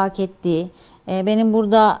çok merak ettiği, benim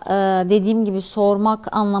burada dediğim gibi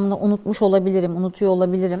sormak anlamında unutuyor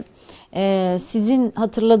olabilirim. Sizin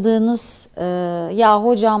hatırladığınız ya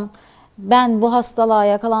hocam ben bu hastalığa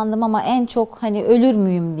yakalandım ama en çok hani ölür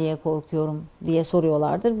müyüm diye korkuyorum diye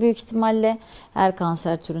soruyorlardır. Büyük ihtimalle her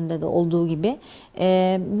kanser türünde de olduğu gibi.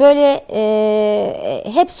 Böyle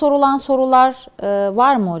hep sorulan sorular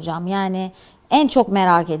var mı hocam? Yani en çok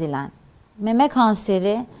merak edilen meme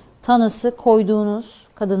kanseri tanısı koyduğunuz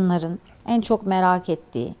kadınların en çok merak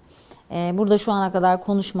ettiği, burada şu ana kadar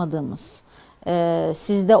konuşmadığımız,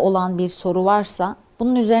 sizde olan bir soru varsa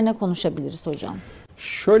bunun üzerine konuşabiliriz hocam.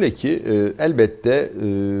 Şöyle ki elbette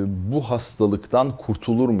bu hastalıktan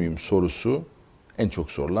kurtulur muyum sorusu en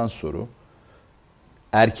çok sorulan soru.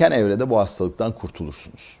 Erken evrede bu hastalıktan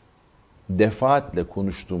kurtulursunuz. Defaatle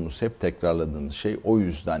konuştuğumuz, hep tekrarladığımız şey o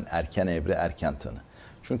yüzden erken evre, erken tanı.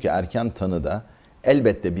 Çünkü erken tanıda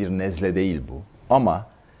elbette bir nezle değil bu ama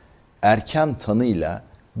erken tanıyla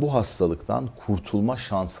bu hastalıktan kurtulma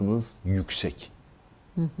şansınız yüksek.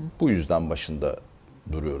 Bu yüzden başında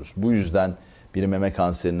duruyoruz. Bu yüzden bir meme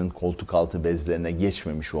kanserinin koltuk altı bezlerine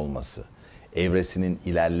geçmemiş olması, evresinin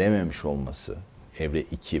ilerlememiş olması, evre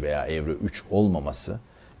 2 veya evre 3 olmaması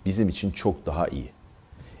bizim için çok daha iyi.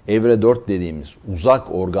 Evre 4 dediğimiz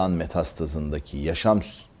uzak organ metastazındaki yaşam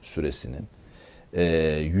süresinin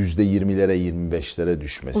 %20'lere 25'lere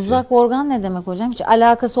düşmesi. Uzak organ ne demek hocam? Hiç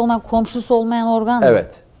alakası olmayan, komşusu olmayan organ mı?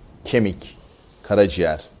 Evet. Kemik,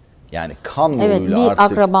 karaciğer, yani kan yoluyla evet, bir artık.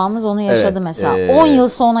 akrabamız onu yaşadı mesela. 10 yıl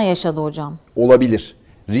sonra yaşadı hocam. Olabilir.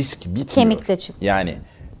 Risk bitmiyor. Kemikte çıktı. Yani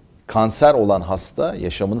kanser olan hasta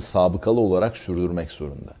yaşamını sabıkalı olarak sürdürmek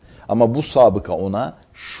zorunda. Ama bu sabıka ona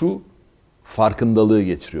şu farkındalığı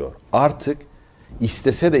getiriyor. Artık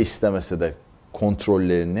istese de istemese de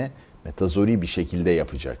kontrollerini metazori bir şekilde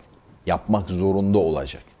yapacak. Yapmak zorunda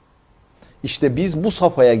olacak. İşte biz bu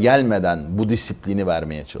safhaya gelmeden bu disiplini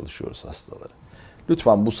vermeye çalışıyoruz hastalara.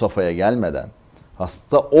 Lütfen bu safhaya gelmeden,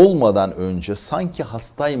 hasta olmadan önce sanki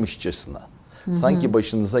hastaymışçasına, sanki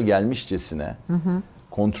başınıza gelmişçesine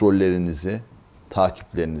kontrollerinizi,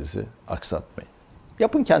 takiplerinizi aksatmayın.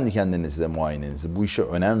 Yapın kendi kendinizle muayenenizi, bu işe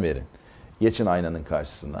önem verin. Geçin aynanın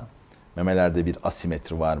karşısına. Memelerde bir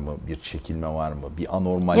asimetri var mı, bir çekilme var mı, bir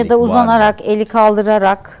anormallik var mı? Ya da uzanarak, eli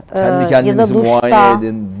kaldırarak kendi ya kendinizi da duşta. muayene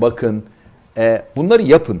edin, bakın. Bunları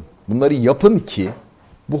yapın. Bunları yapın ki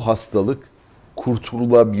bu hastalık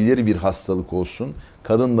kurtulabilir bir hastalık olsun.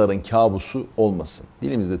 Kadınların kabusu olmasın.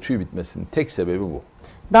 Dilimizde tüy bitmesinin tek sebebi bu.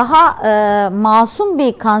 Daha masum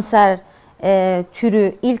bir kanser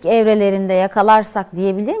türü ilk evrelerinde yakalarsak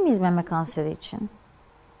diyebilir miyiz meme kanseri için?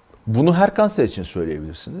 Bunu her kanser için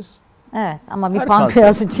söyleyebilirsiniz. Evet ama bir Her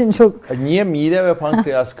pankreas kanser. için çok... Niye mide ve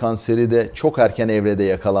pankreas kanseri de çok erken evrede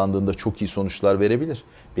yakalandığında çok iyi sonuçlar verebilir?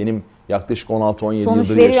 Benim yaklaşık 16-17 sonuç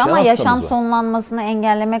yıldır veriyor yaşayan ama hastamız yaşam var. sonlanmasını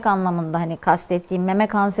engellemek anlamında hani kastettiğim meme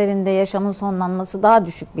kanserinde yaşamın sonlanması daha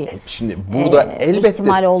düşük bir Şimdi burada elbette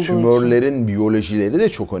ihtimal olduğu tümörlerin biyolojileri de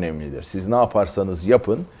çok önemlidir. Siz ne yaparsanız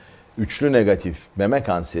yapın, üçlü negatif meme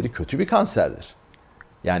kanseri kötü bir kanserdir.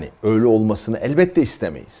 Yani öyle olmasını elbette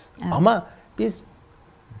istemeyiz. Evet. Ama biz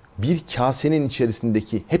bir kasenin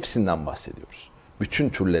içerisindeki hepsinden bahsediyoruz. Bütün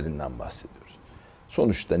türlerinden bahsediyoruz.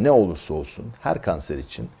 Sonuçta ne olursa olsun her kanser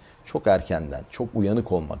için çok erkenden, çok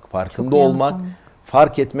uyanık olmak, farkında olmak,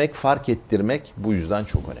 fark etmek, fark ettirmek bu yüzden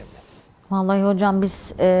çok önemli. Vallahi hocam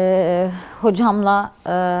biz hocamla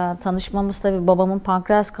tanışmamız tabii babamın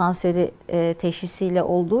pankreas kanseri teşhisiyle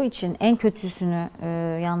olduğu için en kötüsünü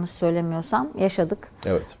yanlış söylemiyorsam yaşadık.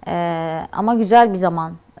 Evet. Ama güzel bir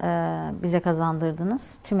zaman bize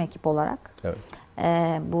kazandırdınız tüm ekip olarak. Evet.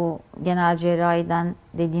 Bu genel cerrahiden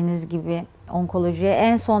dediğiniz gibi onkolojiye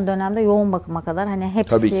en son dönemde yoğun bakıma kadar hani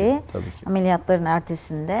hepsi Tabii ki. ameliyatların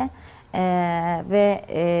ertesinde. Ve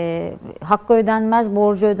hakkı ödenmez,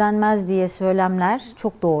 borcu ödenmez diye söylemler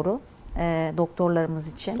çok doğru doktorlarımız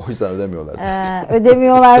için. O yüzden ödemiyorlar.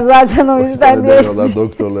 Ödemiyorlar zaten o yüzden diye. Ödemiyorlar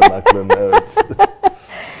doktorların haklarını, evet.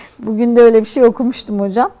 Bugün de öyle bir şey okumuştum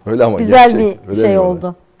hocam. Öyle ama güzel gerçek, bir şey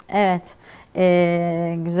oldu. Evet,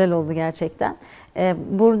 güzel oldu gerçekten.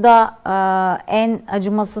 Burada en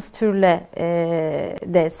acımasız türle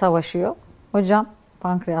de savaşıyor hocam.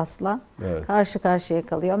 Pankreasla karşı karşıya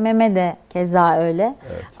kalıyor. Meme de keza öyle.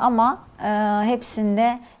 Evet. Ama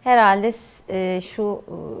hepsinde herhalde şu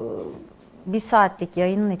bir saatlik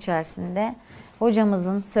yayının içerisinde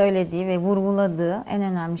hocamızın söylediği ve vurguladığı en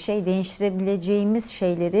önemli şey değiştirebileceğimiz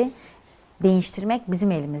şeyleri değiştirmek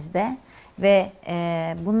bizim elimizde. Ve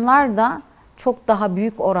bunlar da çok daha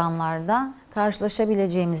büyük oranlarda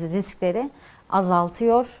karşılaşabileceğimiz riskleri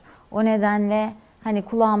azaltıyor. O nedenle hani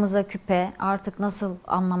kulağımıza küpe, artık nasıl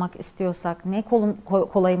anlamak istiyorsak, ne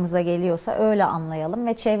kolayımıza geliyorsa öyle anlayalım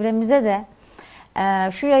ve çevremize de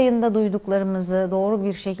şu yayında duyduklarımızı doğru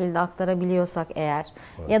bir şekilde aktarabiliyorsak eğer,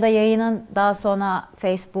 ya da yayının daha sonra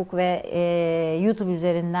Facebook ve YouTube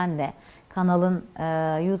üzerinden de, kanalın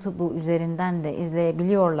YouTube üzerinden de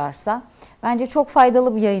izleyebiliyorlarsa bence çok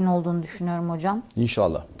faydalı bir yayın olduğunu düşünüyorum hocam.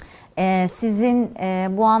 İnşallah. Sizin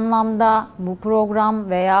bu anlamda bu program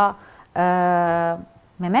veya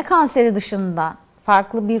meme kanseri dışında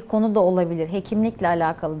farklı bir konu da olabilir, hekimlikle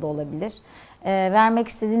alakalı da olabilir. Vermek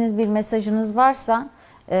istediğiniz bir mesajınız varsa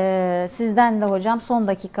sizden de hocam son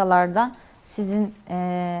dakikalarda sizin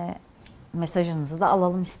mesajınızı da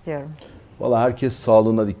alalım istiyorum. Vallahi herkes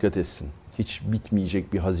sağlığına dikkat etsin. Hiç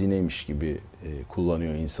bitmeyecek bir hazineymiş gibi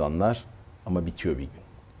kullanıyor insanlar ama bitiyor bir gün.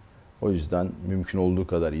 O yüzden mümkün olduğu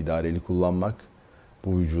kadar idareli kullanmak,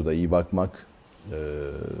 bu vücuda iyi bakmak,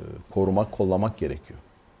 korumak, kollamak gerekiyor.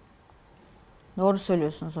 Doğru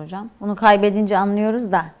söylüyorsunuz hocam. Bunu kaybedince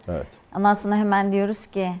anlıyoruz da. Evet. Ondan sonra hemen diyoruz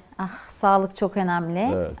ki sağlık çok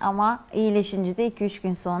önemli. Evet. Ama iyileşince de 2-3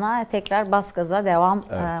 gün sonra tekrar bas gaza devam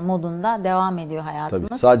modunda devam ediyor hayatımız.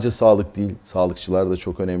 Tabii sadece sağlık değil, sağlıkçılar da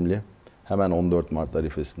çok önemli. Hemen 14 Mart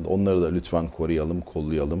arifesinde onları da lütfen koruyalım,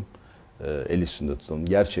 kollayalım, el üstünde tutalım.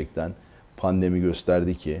 Gerçekten pandemi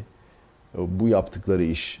gösterdi ki bu yaptıkları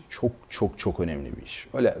iş çok çok çok önemli bir iş.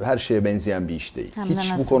 Öyle her şeye benzeyen bir iş değil.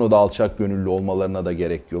 Hiç bu konuda alçak gönüllü olmalarına da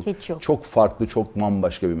gerek yok. Hiç yok. Çok farklı, çok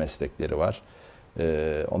bambaşka bir meslekleri var.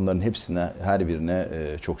 Onların hepsine, her birine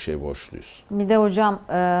çok şey borçluyuz. Bir de hocam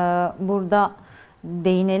burada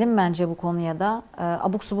değinelim bence bu konuya da.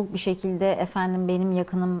 Abuk subuk bir şekilde efendim benim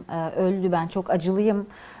yakınım öldü, ben çok acılıyım.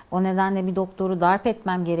 O nedenle bir doktoru darp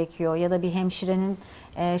etmem gerekiyor ya da bir hemşirenin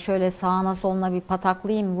şöyle sağına soluna bir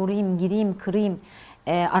pataklayayım, vurayım, gireyim, kırayım,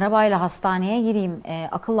 arabayla hastaneye gireyim.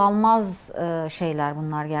 Akıl almaz şeyler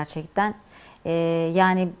bunlar gerçekten.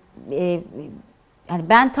 Yani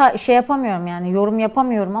ben şey yapamıyorum, yani yorum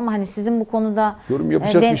yapamıyorum ama hani sizin bu konuda yorum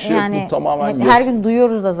yapacak bir şey yok. Bu tamamen her gün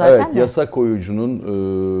duyuyoruz da zaten. Evet, yasa koyucunun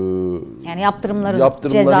yani yaptırımların,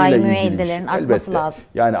 cezai müeyyidelerin artması lazım.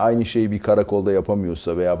 Yani aynı şeyi bir karakolda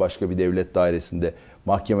yapamıyorsa veya başka bir devlet dairesinde,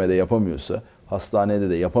 mahkemede yapamıyorsa, hastanede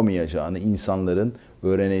de yapamayacağını insanların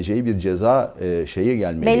öğreneceği bir ceza şeyi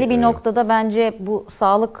gelmeli. Belli bir noktada bence bu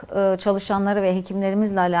sağlık çalışanları ve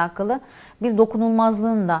hekimlerimizle alakalı bir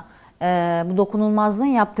dokunulmazlığın da bu dokunulmazlığın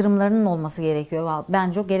yaptırımlarının olması gerekiyor.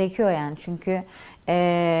 Bence gerekiyor yani, çünkü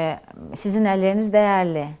sizin elleriniz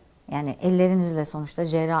değerli. Yani ellerinizle sonuçta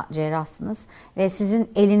cerrahsınız ve sizin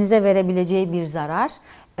elinize verebileceği bir zarar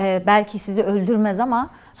belki sizi öldürmez ama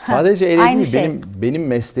sadece ele aynı değil, şey. benim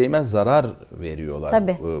mesleğime zarar veriyorlar.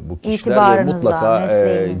 Tabii. Bu kişiler ve mutlaka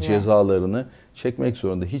mesleğinize cezalarını çekmek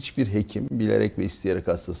zorunda. Hiçbir hekim bilerek ve isteyerek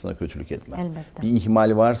hastasına kötülük etmez. Elbette. Bir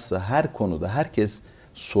ihmal varsa her konuda herkes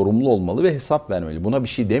sorumlu olmalı ve hesap vermeli. Buna bir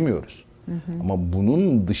şey demiyoruz. Ama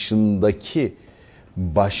bunun dışındaki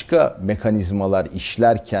başka mekanizmalar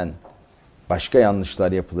işlerken, başka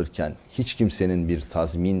yanlışlar yapılırken, hiç kimsenin bir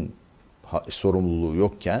tazmin sorumluluğu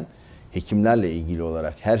yokken hekimlerle ilgili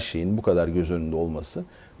olarak her şeyin bu kadar göz önünde olması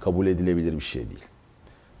kabul edilebilir bir şey değil.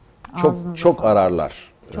 Çok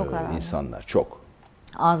ararlar insanlar, çok.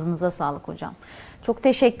 Ağzınıza sağlık hocam. Çok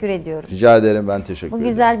teşekkür ediyorum. Rica ederim, ben teşekkür ederim. Bu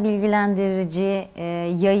güzel bilgilendirici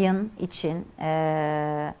yayın için,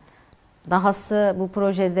 dahası bu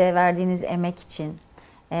projede verdiğiniz emek için,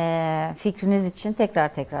 Fikriniz için tekrar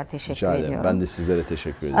teşekkür Rica ederim. ediyorum. Ben de sizlere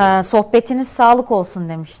teşekkür ederim. Sohbetiniz sağlık olsun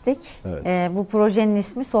demiştik. Evet. Bu projenin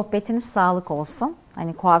ismi Sohbetiniz Sağlık Olsun.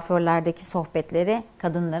 Hani kuaförlerdeki sohbetleri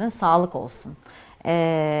kadınların sağlık olsun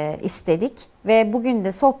istedik. Ve bugün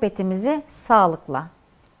de sohbetimizi sağlıkla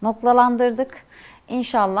noktalandırdık.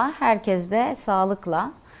 İnşallah herkes de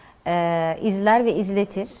sağlıkla izler ve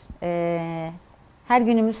izletir. Her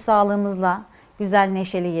günümüz sağlığımızla güzel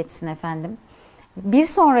neşeli geçsin efendim. Bir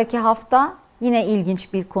sonraki hafta yine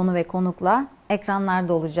ilginç bir konu ve konukla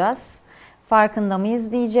ekranlarda olacağız. Farkında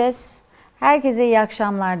mıyız diyeceğiz. Herkese iyi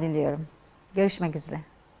akşamlar diliyorum. Görüşmek üzere.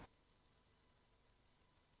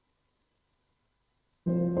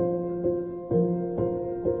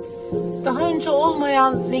 Daha önce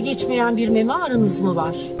olmayan ve geçmeyen bir meme ağrınız mı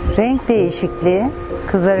var? Renk değişikliği,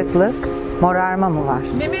 kızarıklık, morarma mı var?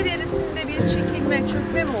 Meme derisinde bir çekilme,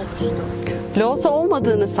 çökme mi oluştu? Loğusa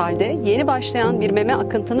olmadığınız halde yeni başlayan bir meme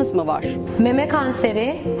akıntınız mı var? Meme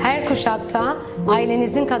kanseri her kuşakta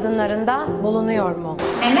ailenizin kadınlarında bulunuyor mu?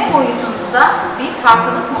 Meme boyutunuzda bir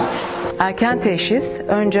farklılık mı oluştu? Erken teşhis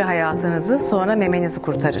önce hayatınızı sonra memenizi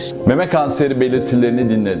kurtarır. Meme kanseri belirtilerini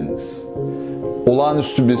dinlediniz.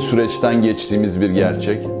 Olağanüstü bir süreçten geçtiğimiz bir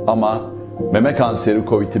gerçek ama meme kanseri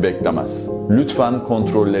COVID'i beklemez. Lütfen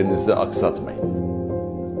kontrollerinizi aksatmayın.